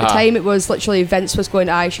 because at the time it was literally Vince was going,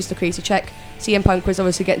 she's the crazy chick. CM Punk was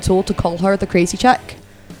obviously getting told to call her the crazy chick.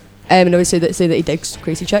 And obviously they say that he digs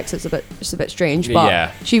crazy chicks. It's a bit strange,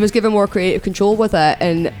 but she was given more creative control with it.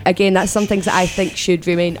 And again, that's some things that I think should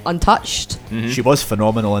remain untouched. She was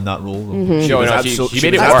phenomenal in that role. She made it work.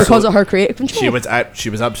 That's because of her creative control. She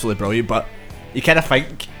was absolutely brilliant. But you kind of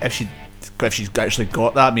think if she's actually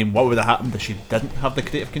got that, I mean, what would have happened if she didn't have the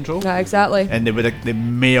creative control? Yeah, exactly. And they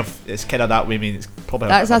may have. It's kind of that way. I mean, it's probably.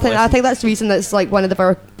 I think that's the reason that's like one of the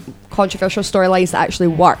very controversial storylines that actually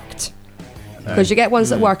worked. Because you get ones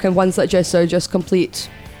that work and ones that just are just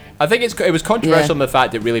complete. I think it was controversial in the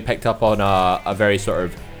fact it really picked up on a very sort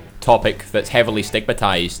of topic that's heavily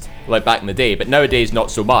stigmatized, like back in the day, but nowadays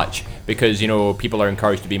not so much, because people are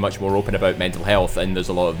encouraged to be much more open about mental health, and there's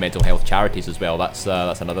a lot of mental health charities as well. That's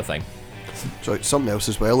another thing. So something else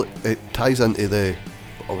as well. It ties into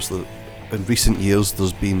obviously in recent years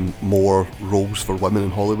there's been more roles for women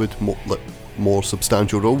in Hollywood, more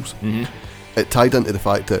substantial roles. It tied into the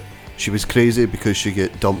fact that she was crazy because she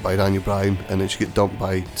get dumped by Daniel Bryan, and then she get dumped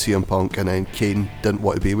by CM Punk, and then Kane didn't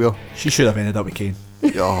want to be with her. She should have ended up with Kane.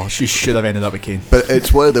 She should have ended up with Kane. But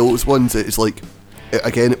it's one of those ones that it's like,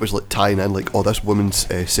 again, it was like tying in like, this woman's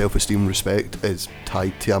self-esteem, respect is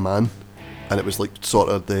tied to a man, and it was like sort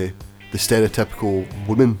of the stereotypical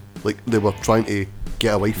woman. Like they were trying to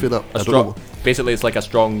get away with that. I don't know. Basically, it's like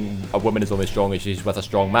a woman is only strong as she's with a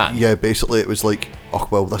strong man. Yeah, basically it was like, oh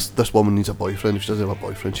well, this woman needs a boyfriend. If she doesn't have a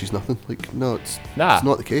boyfriend, she's nothing. Like, no, it's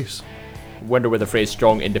not the case. Wonder where the phrase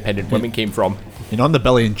 "strong, independent women" came from. You know, on the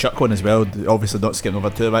Billy and Chuck one as well. Obviously, not skipping over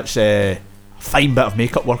too much. Fine bit of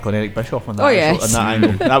makeup work on Eric Bischoff on that. Oh, yes. On that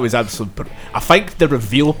angle. That was absolute. I think the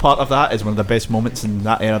reveal part of that is one of the best moments in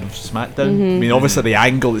that era of SmackDown. I mean, obviously the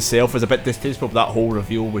angle itself was a bit distasteful, but that whole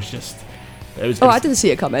reveal was just. I didn't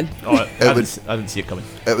see it coming. I didn't see it coming.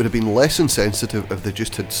 It would have been less insensitive if they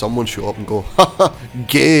just had someone show up and go, haha,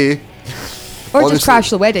 gay. Or just crash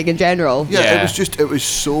the wedding in general. Yeah, it was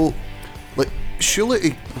so, like,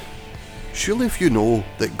 surely if you know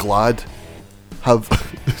that Glad have,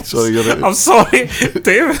 sorry, you're right. I'm sorry,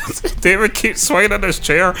 David keeps swinging in his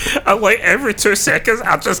chair, and like every 2 seconds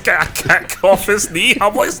I just get a kick off his knee.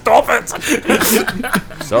 I'm like, stop it.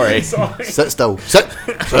 Sorry. Sit still. Sit.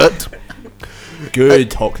 Good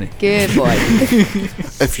Hockney. Good boy.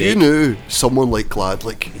 If you knew someone like Glad,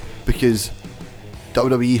 like, because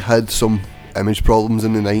WWE had some image problems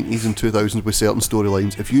in the 90s and 2000s with certain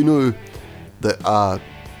storylines, if you knew that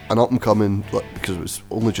an up and coming, because it was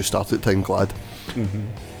only just started at the time, Glad,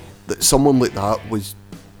 that someone like that was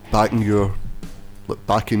backing your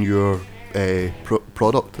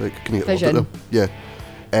product, like, can you get vision. Yeah.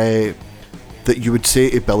 That you would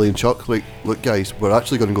say to Billy and Chuck, like, look guys, we're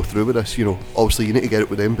actually going to go through with this, you know, obviously you need to get it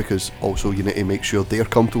with them because also you need to make sure they're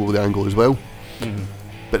comfortable with the angle as well.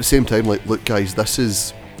 But at the same time, like, look guys, this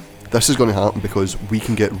is going to happen because we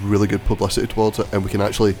can get really good publicity towards it, and we can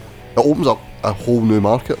actually, it opens up a whole new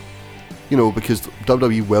market, you know, because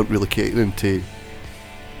WWE weren't really catering to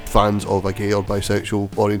fans of a gay or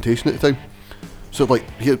bisexual orientation at the time. So like,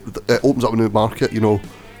 here, it opens up a new market, you know,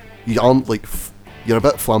 you aren't like, you're a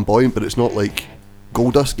bit flamboyant, but it's not like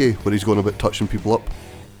Goldust gay, where he's going about touching people up.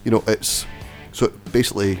 You know, it's... So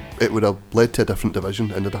basically, it would have led to a different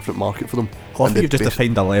division and a different market for them. I think you've just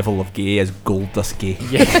defined the level of gay as Goldust gay.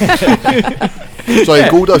 Sorry,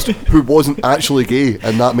 Goldust, who wasn't actually gay,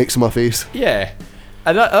 and that makes him a face. Yeah.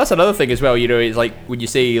 And that's another thing as well, you know, it's like when you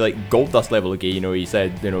say like Goldust level of gay, you know, he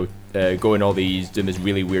said, you know, going all these, doing this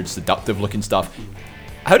really weird seductive looking stuff.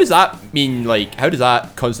 How does that mean, like, how does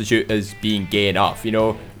that constitute as being gay enough, you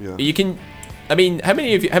know? Yeah. You can, I mean, how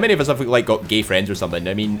many of us have, like, got gay friends or something?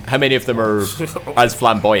 I mean, how many of them are as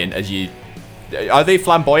flamboyant as you, are they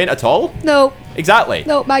flamboyant at all? No. Exactly.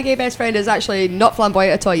 No, my gay best friend is actually not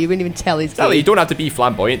flamboyant at all. You wouldn't even tell he's gay. Exactly, you don't have to be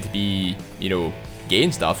flamboyant to be, you know, gay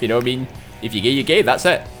and stuff, you know what I mean? If you're gay, you're gay, that's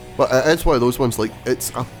it. But it's one of those ones, like,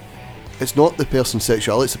 it's not the person's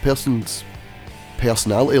sexuality, it's the person's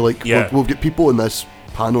personality. Like, we've got people in this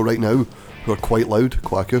panel right now who are quite loud,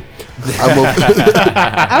 Quacko.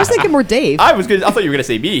 I was thinking more Dave. I thought you were going to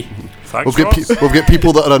say me. Thanks, we've got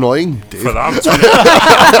people that are annoying, Dave. For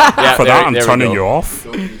that, I'm turning you off.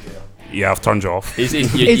 Yeah, I've turned you off. He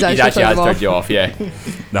actually has turned you off, yeah.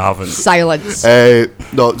 No, I haven't. Silence.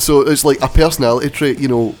 No, so it's like a personality trait, you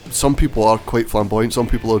know. Some people are quite flamboyant, some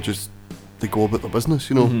people are just, they go about their business,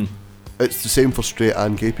 you know. It's the same for straight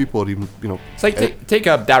and gay people, or even, you know. It's like take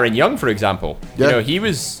Darren Young, for example. Yeah. You know,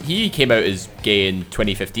 he came out as gay in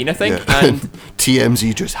 2015, I think, Yeah. and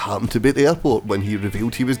TMZ just happened to be at the airport when he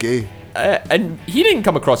revealed he was gay. And he didn't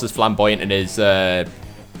come across as flamboyant in his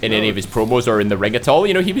in any of his promos or in the ring at all.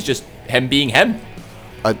 You know, he was just him being him.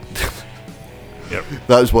 Yep.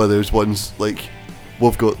 That is one of those ones, like,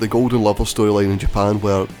 we've got the Golden Lover storyline in Japan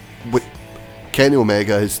where Kenny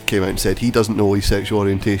Omega has came out and said he doesn't know his sexual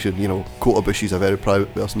orientation. You know, Kota Ibushi's a very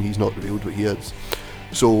private person, he's not revealed what he is.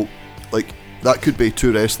 So, like, that could be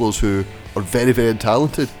two wrestlers who are very, very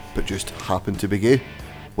talented, but just happen to be gay.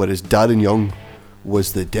 Whereas Darren Young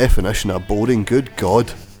was the definition of boring, good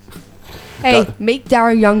God. Hey, make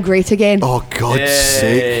Darren Young great again. Oh, God's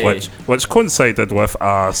sake. Which coincided with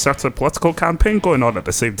a certain political campaign going on at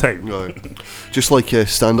the same time. Right. Just like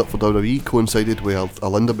Stand Up for WWE coincided with a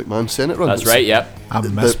Linda McMahon Senate run. That's right, yep. I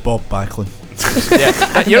miss Bob Backlund.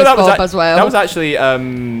 Yeah. You know, that was, Bob as well. that was actually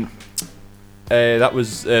that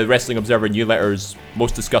was Wrestling Observer Newsletter's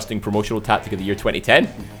most disgusting promotional tactic of the year 2010.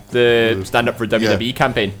 The Stand Up for WWE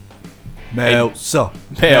campaign. Meltzer.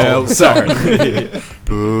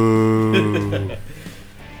 Boo.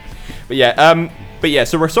 But yeah,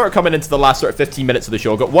 so we're sort of coming into the last sort of 15 minutes of the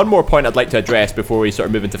show. I've got one more point I'd like to address before we sort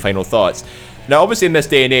of move into final thoughts. Now, obviously in this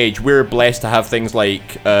day and age, we're blessed to have things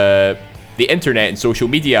like the internet and social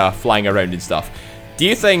media flying around and stuff. Do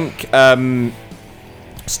you think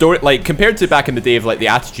like compared to back in the day of like the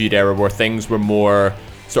Attitude Era where things were more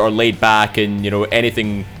sort of laid back and, you know,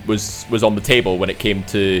 anything was on the table when it came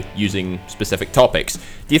to using specific topics.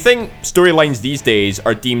 Do you think storylines these days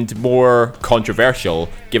are deemed more controversial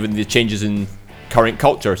given the changes in current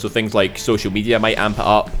culture? So things like social media might amp it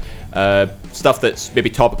up. Stuff that's maybe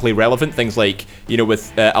topically relevant, things like,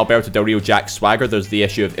 with Alberto Del Rio, Jack Swagger, there's the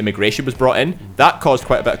issue of immigration was brought in. That caused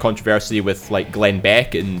quite a bit of controversy with like Glenn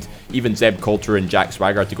Beck, and even Zeb Coulter and Jack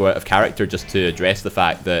Swagger had to go out of character just to address the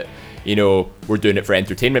fact that, we're doing it for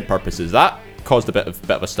entertainment purposes. That caused a bit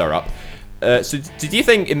of a stir up. So do you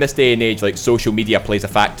think in this day and age, like, social media plays a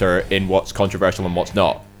factor in what's controversial and what's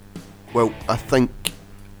not? Well, I think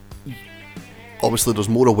obviously there's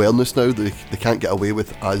more awareness now. They can't get away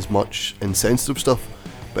with as much insensitive stuff.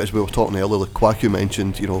 But as we were talking earlier, like Kwaku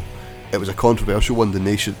mentioned, it was a controversial one. The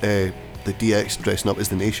Nation, the DX dressing up as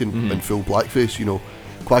the Nation in full blackface.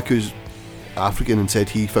 Kwaku's African and said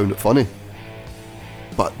he found it funny.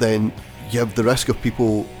 But then you have the risk of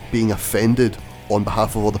people being offended on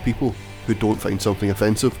behalf of other people who don't find something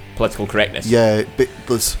offensive. Political correctness. Yeah, but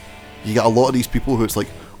you get a lot of these people who it's like,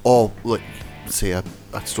 like say a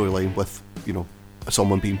storyline with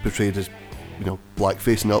someone being portrayed as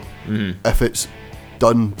blackfacing up. If it's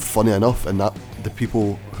done funny enough and that the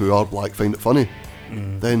people who are black find it funny,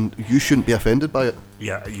 then you shouldn't be offended by it.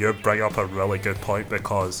 Yeah, you bring up a really good point,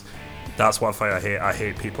 because that's one thing I hate. I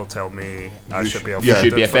hate people tell me I should be offended. You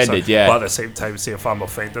should be offended, yeah. But at the same time, say if I'm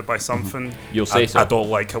offended by something, you'll say so. I don't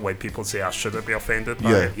like it when people say I shouldn't be offended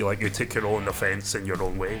by it. You take your own offence in your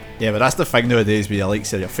own way. Yeah, but that's the thing nowadays with your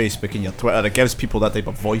likes of your Facebook and your Twitter. It gives people that type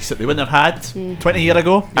of voice that they wouldn't have had 20 years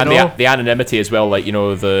ago. And the anonymity as well, like,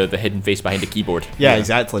 the hidden face behind the keyboard. Yeah,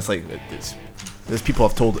 exactly. It's like there's people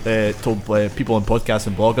have told people on podcasts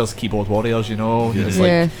and bloggers, keyboard warriors, It's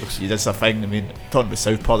like that's a thing. I mean, talking about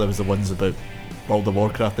South Park, there was the ones about World of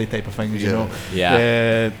Warcraft, that type of things,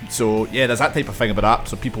 Yeah. So there's that type of thing about that.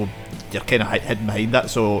 So people, you're kind of hidden behind that.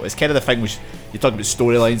 So it's kind of the thing which you're talking about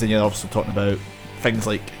storylines, and you're also talking about things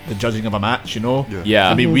like the judging of a match, Yeah.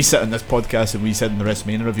 I mean, we sit on this podcast and we said in the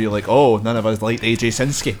WrestleMania review, like, none of us liked AJ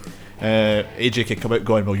Sinsuke. AJ could come out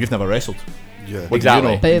going, well, you've never wrestled. Yeah, what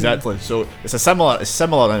exactly. Exactly. So it's similar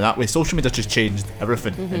in that way. Social media just changed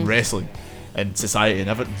everything in wrestling and society and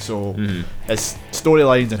everything. So it's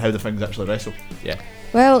storylines and how the things actually wrestle. Yeah.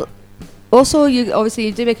 Well, also you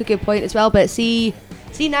do make a good point as well. But see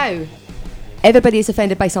now, everybody is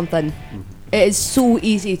offended by something. It is so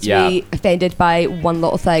easy to be offended by one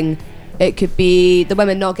little thing. It could be the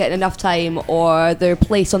women not getting enough time or their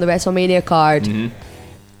place on the WrestleMania card.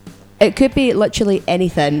 It could be literally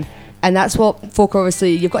anything. And that's what folk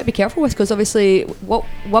obviously you've got to be careful with, because obviously what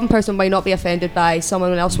one person might not be offended by,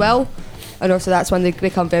 someone else will, and also that's when they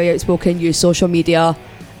become very outspoken, use social media,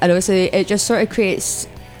 and obviously it just sort of creates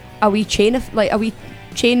a wee chain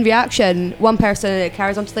reaction. One person, it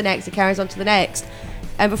carries on to the next,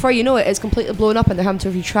 and before you know it, it's completely blown up and they're having to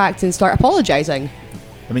retract and start apologising.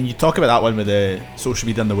 I mean, you talk about that one with the social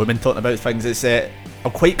media and the women talking about things. It's I'm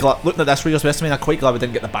quite glad, looking at this Regal's WrestleMania, I'm quite glad we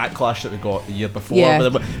didn't get the backlash that we got the year before,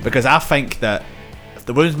 because I think that if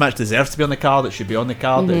the women's match deserves to be on the card, it should be on the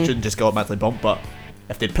card. It shouldn't just get automatically bumped. But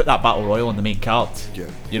if they put that Battle Royal on the main card, did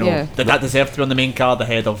that deserve to be on the main card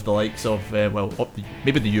ahead of the likes of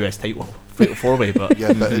maybe the US title Fatal 4-Way? But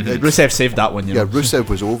Rusev saved that one. Rusev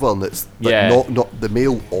was over, and it's not the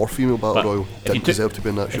male or female Battle Royal didn't deserve to be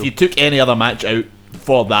in that show. If you took any other match out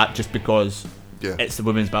for that just because it's the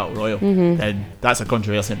women's Battle Royal, then that's a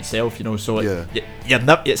controversy in itself, so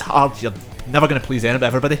it's hard. You're never going to please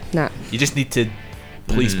everybody. Nah. You just need to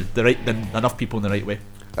please enough people in the right way.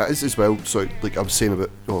 It is as well. So like I was saying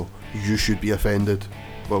about, you should be offended.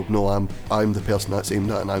 Well, no, I'm the person that's saying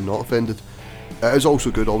that, and I'm not offended. It is also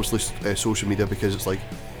good, obviously, social media, because it's like,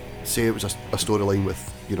 say it was a storyline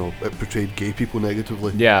with, it portrayed gay people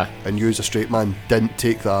negatively. Yeah. And you as a straight man didn't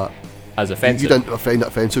take that as offensive. You didn't find that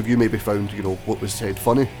offensive. You maybe found, what was said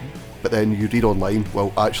funny. But then you read online,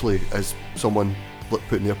 well, actually, as someone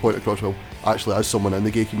putting their point across, well, actually, as someone in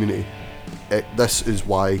the gay community, this is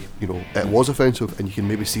why, it was offensive, and you can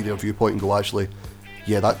maybe see their viewpoint and go, actually,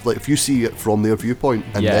 that, like, if you see it from their viewpoint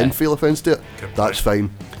and then feel offended to it, that's fine.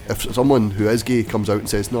 If someone who is gay comes out and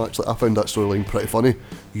says, no, actually, I found that storyline pretty funny,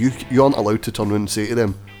 you aren't allowed to turn around and say to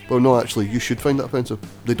them, well, no, actually, you should find that offensive.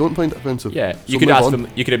 They don't find it offensive. Yeah, you could ask them.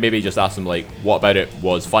 You could maybe just ask them, like, what about it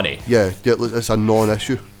was funny? Yeah, it's a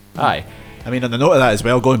non-issue. Aye. I mean, on the note of that as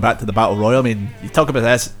well, going back to the Battle Royal, I mean, you talk about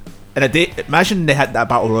this in a day. Imagine they had that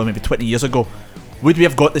Battle Royal maybe 20 years ago. Would we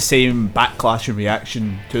have got the same backlash and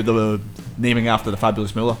reaction to the naming after the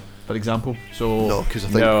Fabulous Moolah, for example? So no,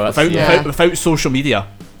 because I think without social media,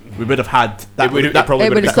 we would have had that. It would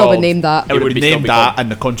have still been named that. It would have been named that,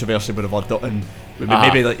 and the controversy would have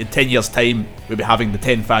Maybe like in 10 years' time, we'll be having the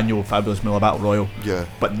 10th annual Fabulous Moolah Battle Royal. Yeah.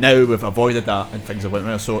 But now we've avoided that and things have went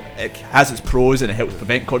well. So it has its pros and it helps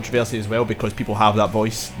prevent controversy as well because people have that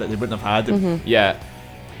voice that they wouldn't have had.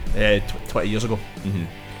 20 years ago.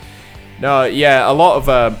 No, yeah, a lot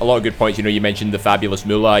of good points. You mentioned the Fabulous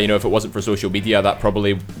Moolah. If it wasn't for social media,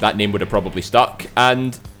 that name would have probably stuck.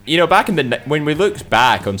 And back when we looked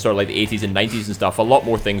back on sort of like the 80s and 90s and stuff, a lot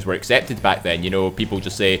more things were accepted back then. People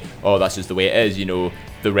just say, "Oh, that's just the way it is."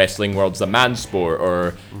 The wrestling world's a man's sport,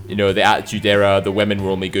 or the Attitude Era, the women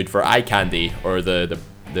were only good for eye candy, or the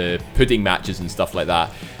pudding matches and stuff like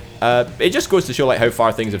that. It just goes to show like how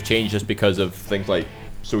far things have changed just because of things like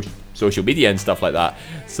social media and stuff like that.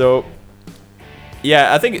 So.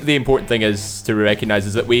 Yeah, I think the important thing is to recognise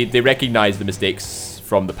is that they recognise the mistakes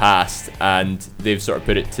from the past and they've sort of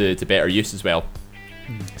put it to better use as well.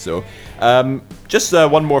 So, just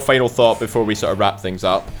one more final thought before we sort of wrap things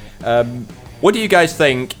up. What do you guys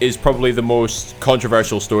think is probably the most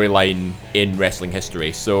controversial storyline in wrestling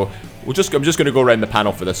history? So, I'm just going to go around the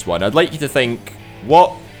panel for this one. I'd like you to think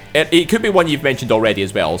it could be one you've mentioned already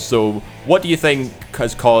as well. So, what do you think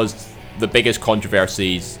has caused the biggest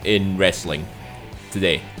controversies in wrestling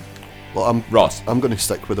today? Well, I'm going to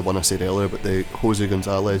stick with the one I said earlier about the Jose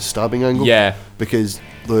Gonzalez stabbing angle. Yeah. Because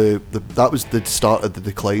that was the start of the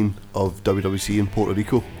decline of WWC in Puerto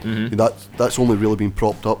Rico. Mm-hmm. That's only really been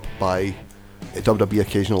propped up by WWE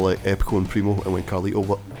occasional like Epico and Primo, and when Carlito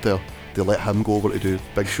worked there, they let him go over to do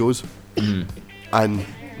big shows. And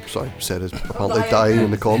sorry, Sarah's apparently dying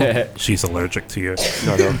in the corner. She's allergic to you.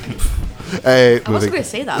 No. I wasn't going to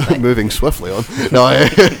say that. Moving swiftly on. No,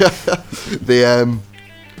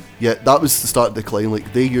 that was the start of the decline.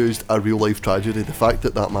 Like, they used a real life tragedy, the fact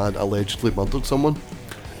that man allegedly murdered someone,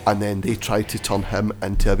 and then they tried to turn him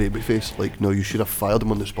into a babyface. Like, no, you should have fired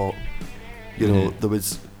him on the spot. There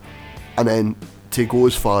was, and then to go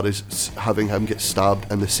as far as having him get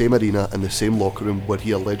stabbed in the same arena in the same locker room where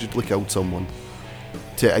he allegedly killed someone,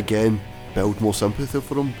 to again build more sympathy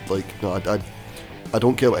for him. Like, no, I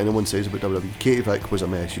don't care what anyone says about WWE. Katie Vick was a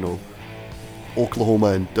mess,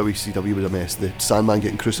 Oklahoma and WCW was a mess. The Sandman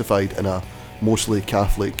getting crucified in a mostly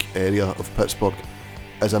Catholic area of Pittsburgh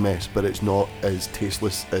is a mess, but it's not as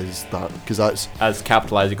tasteless as that, because that's as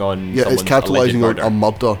capitalising on it's capitalising on a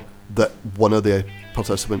murder that one of the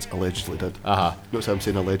participants allegedly did. Notice I'm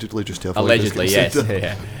saying allegedly, just to avoid allegedly, yes.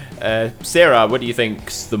 Sarah, what do you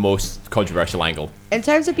think's the most controversial angle? In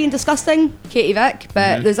terms of being disgusting, Katie Vick,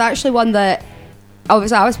 but there's actually one that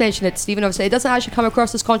obviously I was mentioning it to Stephen. Obviously, it doesn't actually come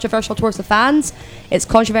across as controversial towards the fans. It's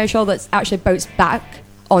controversial that's actually bounced back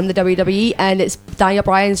on the WWE, and it's Daniel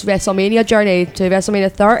Bryan's WrestleMania journey to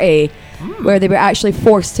WrestleMania 30, where they were actually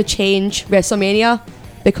forced to change WrestleMania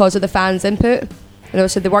because of the fans' input. And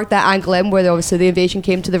obviously, they worked that angle in where obviously the Invasion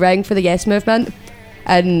came to the ring for the Yes Movement.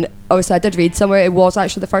 And obviously, I did read somewhere it was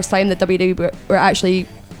actually the first time that WWE were actually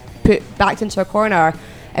backed into a corner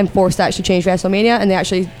and forced to actually change WrestleMania, and they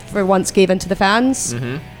actually for once gave in to the fans.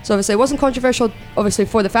 So obviously it wasn't controversial obviously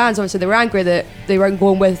for the fans. Obviously they were angry that they weren't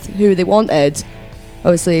going with who they wanted.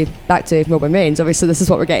 Obviously back to Roman Reigns, obviously this is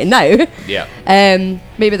what we're getting now.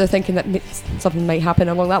 Maybe they're thinking that something might happen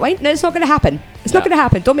along that way. No, it's not going to happen. It's not going to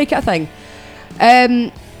happen. Don't make it a thing.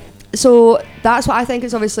 So that's what I think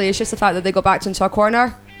is obviously it's just the fact that they got backed into a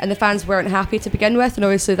corner and the fans weren't happy to begin with, and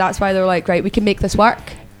obviously that's why they're like, right, we can make this work.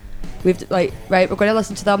 We're going to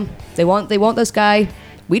listen to them. They want this guy.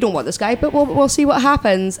 We don't want this guy, but we'll see what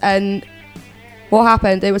happens. And what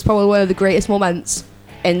happened? It was probably one of the greatest moments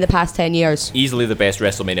in the past 10 years. Easily the best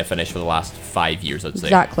WrestleMania finish for the last 5 years, I'd say.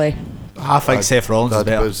 Exactly. I think Seth Rollins is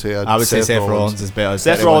better. I would say Seth Rollins is better.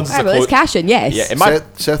 Seth Rollins is it's cash-in, yes. Yeah,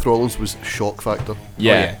 Seth Rollins was shock factor.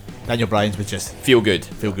 Yeah. Daniel Bryan's was just feel good.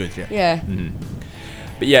 Yeah.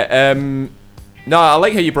 But yeah, no, I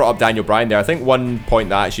like how you brought up Daniel Bryan there. I think one point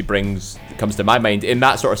that actually comes to my mind in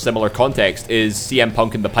that sort of similar context is CM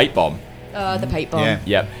Punk and the pipe bomb. The pipe bomb.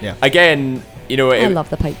 Yeah. Again, I love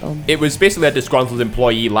the pipe bomb. It was basically a disgruntled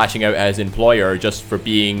employee lashing out at his employer just for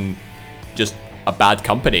being just a bad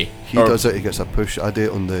company. He does it. He gets a push addy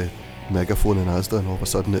on the megaphone in Asda, and all of a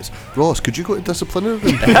sudden it's Ross. Could you go to disciplinary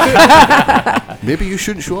room? Maybe you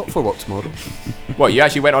shouldn't show up for work tomorrow. What, you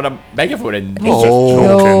actually went on a megaphone and...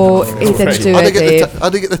 No, he didn't do it, Dave.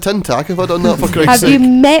 I'd get the tin tack if I'd done that, for Christ's sake. sake. Have you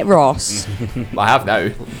met Ross? I have now.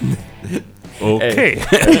 Okay.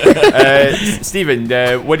 Stephen,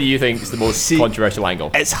 what do you think is the most controversial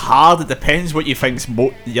angle? It's hard. It depends what you think's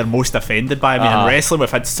you're most offended by. I mean, in wrestling,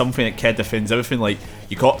 we've had something that kid defends everything. Like,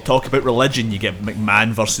 You talk about religion, you get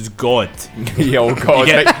McMahon versus God. Oh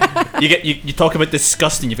God! You talk about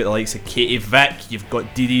disgusting. You've got the likes of Katie Vick. You've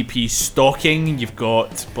got DDP stalking. You've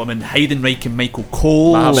got Heidenreich and Michael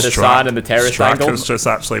Cole. Mohammed Hassan and the terrorist angle. Stracker's just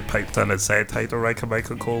actually piped in and said Heidenreich and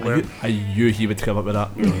Michael Cole there. I knew he would come up with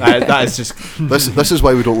that. That is just. This is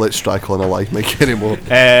why we don't let Strack on a live mic anymore.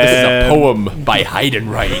 This is a poem by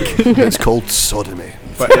Heidenreich. It's called Sodomy.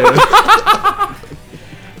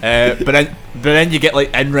 But then you get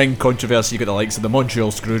like in-ring controversy. You get the likes of the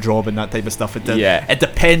Montreal Screwjob and that type of stuff. It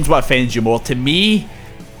depends what offends you more. To me,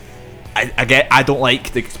 I don't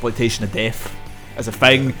like the exploitation of death as a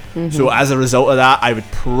thing. So as a result of that, I would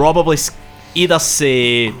probably either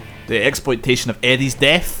say the exploitation of Eddie's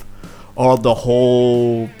death or the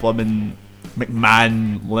whole blooming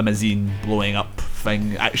McMahon limousine blowing up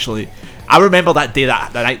thing. Actually, I remember that day, the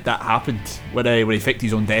night that happened, when he faked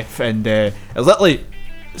his own death, and it was literally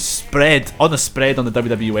spread on the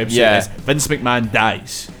WWE website as Vince McMahon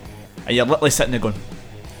dies, and you're literally sitting there going,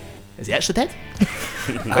 is he actually dead?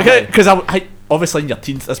 Because I obviously in your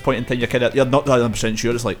teens at this point in time, you're not 100%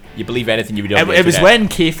 sure. It's like you believe anything you would do. It was when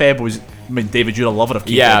kayfabe was. I mean, David, you're a lover of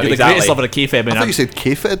kayfabe. Yeah, you're the greatest lover of kayfabe. I thought you said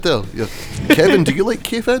kayfed there. Kevin, do you like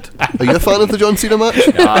kayfed? Are you a fan of the John Cena match?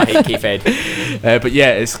 No, I hate kayfed. But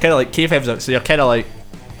yeah, it's kind of like kayfabe. So you're kind of like,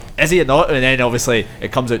 is he or not? And then obviously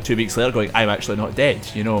it comes out 2 weeks later going, I'm actually not dead.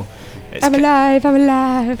 You know, I'm alive.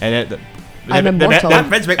 And I'm immortal.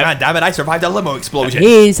 Vince McMahon, damn it, I survived a limo explosion.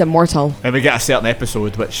 He's immortal. And we get a certain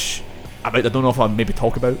episode which I don't know if I'll maybe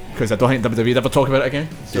talk about, because I don't think WWE ever talk about it again.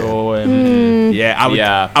 So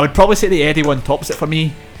I would probably say the Eddie one tops it for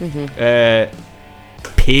me.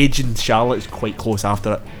 Paige and Charlotte is quite close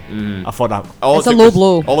after it. I thought that it's a low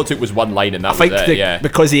blow. All it took was one line, and that was it.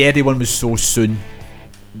 Because the Eddie one was so soon.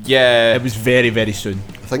 Yeah, it was very, very soon.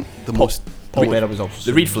 I think the most Paul Bearer was also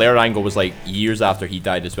the Reed Flair angle was like years after he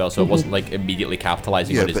died as well, so it wasn't like immediately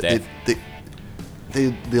capitalizing on his death.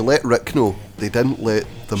 They let Rick know. They didn't let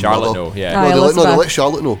the Charlotte mother know. Yeah, they let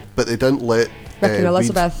Charlotte know, but they didn't let Rick and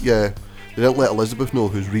Elizabeth. Reed, they didn't let Elizabeth know,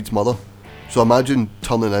 who's Reed's mother. So imagine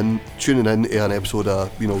tuning in to an episode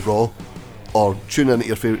of Raw, or tuning into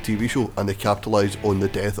your favourite TV show, and they capitalise on the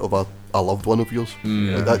death of a loved one of yours.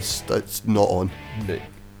 Like, that's not on.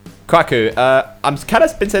 Kwaku, I'm kind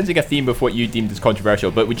of been sensing a theme of what you deemed as controversial,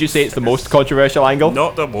 but would you say it's the most controversial angle?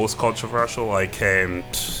 Not the most controversial. Like, I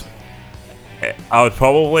would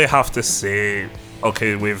probably have to say,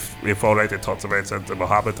 okay, we've already talked about it. The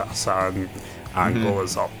Mohammed Hassan angle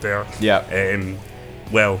is up there. Yeah.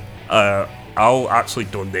 Well, I'll actually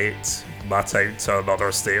donate my time to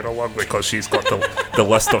another Sarah one, because she's got the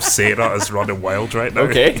list of Sarah as running wild right now.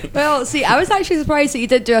 Okay. Well, see, I was actually surprised that you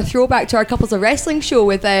did do a throwback to our Couples of Wrestling show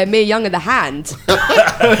with Mae Young in the hand.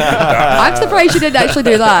 I'm surprised you didn't actually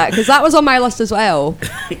do that, because that was on my list as well.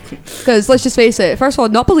 Because let's just face it, first of all,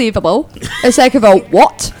 not believable, and second of all,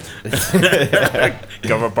 what?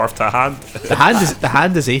 Give her birth to a hand. The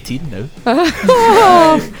hand is 18 now.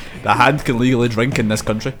 The hand can legally drink in this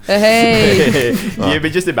country. Hey. Yeah,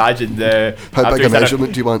 but just imagine how big a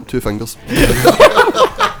measurement do you want? 2 fingers.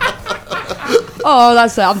 Oh,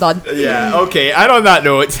 that's it. I'm done. Yeah. Okay. And on that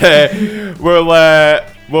note,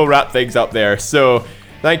 we'll wrap things up there. So,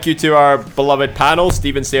 thank you to our beloved panel,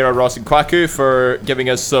 Stephen, Sarah, Ross, and Kwaku, for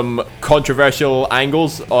giving us some controversial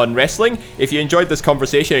angles on wrestling. If you enjoyed this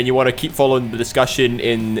conversation and you want to keep following the discussion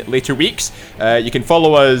in later weeks, you can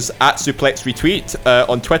follow us at Suplex Retweet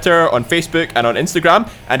on Twitter, on Facebook, and on Instagram.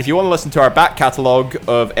 And if you want to listen to our back catalogue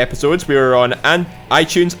of episodes, we're on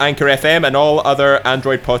iTunes, Anchor FM, and all other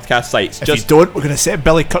Android podcast sites. If you don't, we're going to set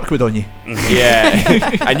Billy Kirkwood on you.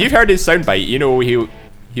 Yeah. And you've heard his soundbite. You know, he'll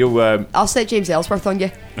I'll set James Ellsworth on you.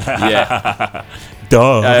 Yeah.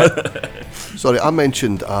 Duh. Sorry, I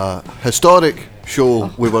mentioned a historic show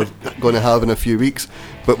we were going to have in a few weeks,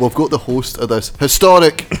 but we've got the host of this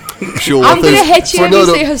historic show. I'm going to hit you and you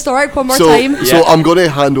say historic one more time. So I'm going to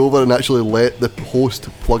hand over and actually let the host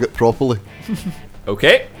plug it properly.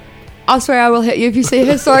 Okay. I swear I will hit you if you say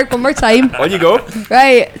historic one more time. On you go.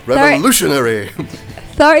 Right. Revolutionary.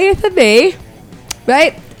 30th of May.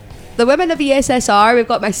 Right. The women of the SSR, we've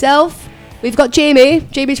got myself, we've got Jamie.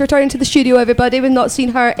 Jamie's returning to the studio, everybody. We've not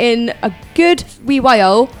seen her in a good wee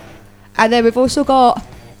while. And then we've also got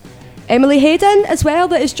Emily Hayden as well,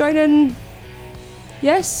 that is joining.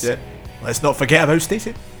 Yes? Yeah. Let's not forget about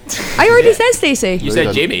Stacey. I already said Stacey. You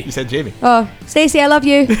said Jamie. You said Jamie. Oh, Stacey, I love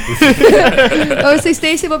you. Obviously,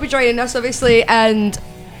 Stacey will be joining us, obviously. And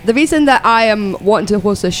the reason that I am wanting to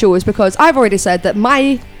host this show is because I've already said that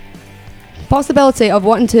my possibility of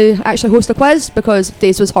wanting to actually host a quiz because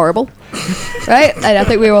Days was horrible, right? And I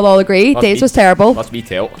think we will all agree Days was terrible. Must be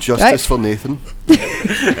tail. Justice for Nathan.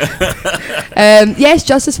 Yes,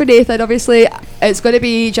 justice for Nathan. Obviously, it's going to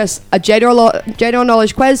be just a general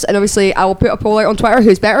knowledge quiz, and obviously, I will put a poll out on Twitter.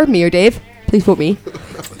 Who's better, me or Dave? Please vote me.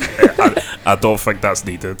 I don't think that's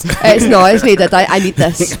needed. It's not. It's needed. I need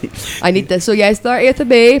this. I need this. So yes, 30th of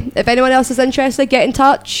May. If anyone else is interested, get in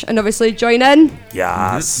touch and obviously join in.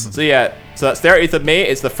 Yes. So yeah, so that's 30th of May.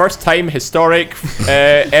 It's the first time historic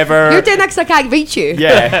ever. You're doing that because I can't reach you.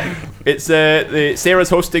 Yeah. It's Sarah's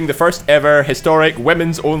hosting the first ever historic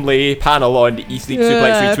women's only panel on E-Sleep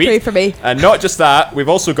Suplex Retweet. Pray for me. And not just that, we've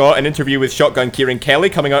also got an interview with Shotgun Kieran Kelly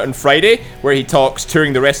coming out on Friday, where he talks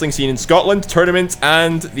touring the wrestling scene in Scotland, tournaments,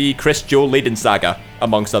 and the Chris Joe Layden saga,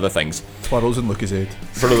 amongst other things. Twirls and Lucasade.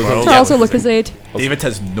 Twirls and Lucasade. David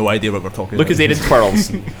has no idea what we're talking about. Lucasade and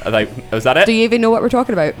twirls. Was that it? Do you even know what we're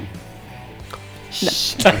talking about?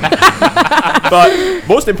 But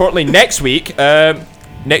most importantly, next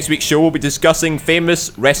week's show will be discussing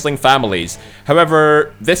famous wrestling families.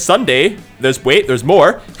 However, this Sunday, there's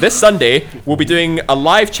more. This Sunday, we'll be doing a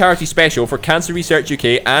live charity special for Cancer Research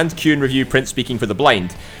UK and Q and Review Print Speaking for the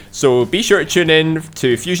Blind. So be sure to tune in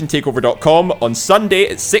to fusiontakeover.com on Sunday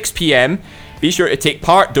at 6 p.m. Be sure to take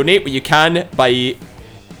part, donate what you can by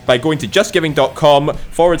going to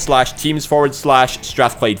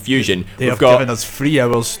justgiving.com/teams/Strathclyde Fusion. They have given us 3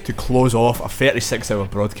 hours to close off a 36-hour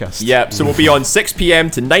broadcast. Yeah, so we'll be on 6 p.m.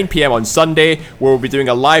 to 9 p.m. on Sunday, where we'll be doing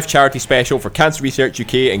a live charity special for Cancer Research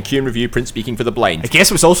UK and Q and Review Print Speaking for the Blind. I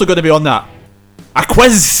guess what's also going to be on that? A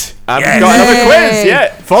quiz! And we've got another quiz,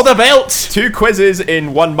 yeah. For the belt! 2 quizzes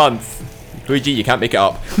in 1 month. Luigi, you can't make it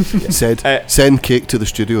up. Send cake to the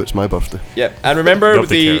studio, it's my birthday. Yeah, and remember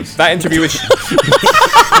that interview with...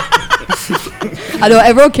 I know,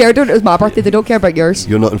 everyone cared when it was my birthday, they don't care about yours.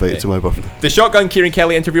 You're not invited to my birthday. The Shotgun Kieran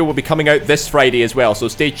Kelly interview will be coming out this Friday as well, so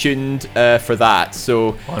stay tuned for that.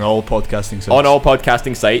 So on all podcasting sites. On all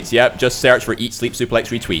podcasting sites, yep. Just search for Eat, Sleep, Suplex,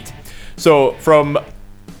 Retweet. So from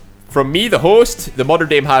me, the host, the modern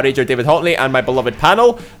day Maharaja David Hotley, and my beloved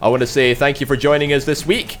panel, I want to say thank you for joining us this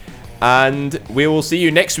week. And we will see you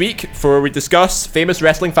next week for we discuss famous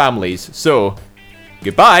wrestling families. So,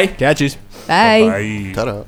 goodbye. Catches. Bye. Bye. Ta-da.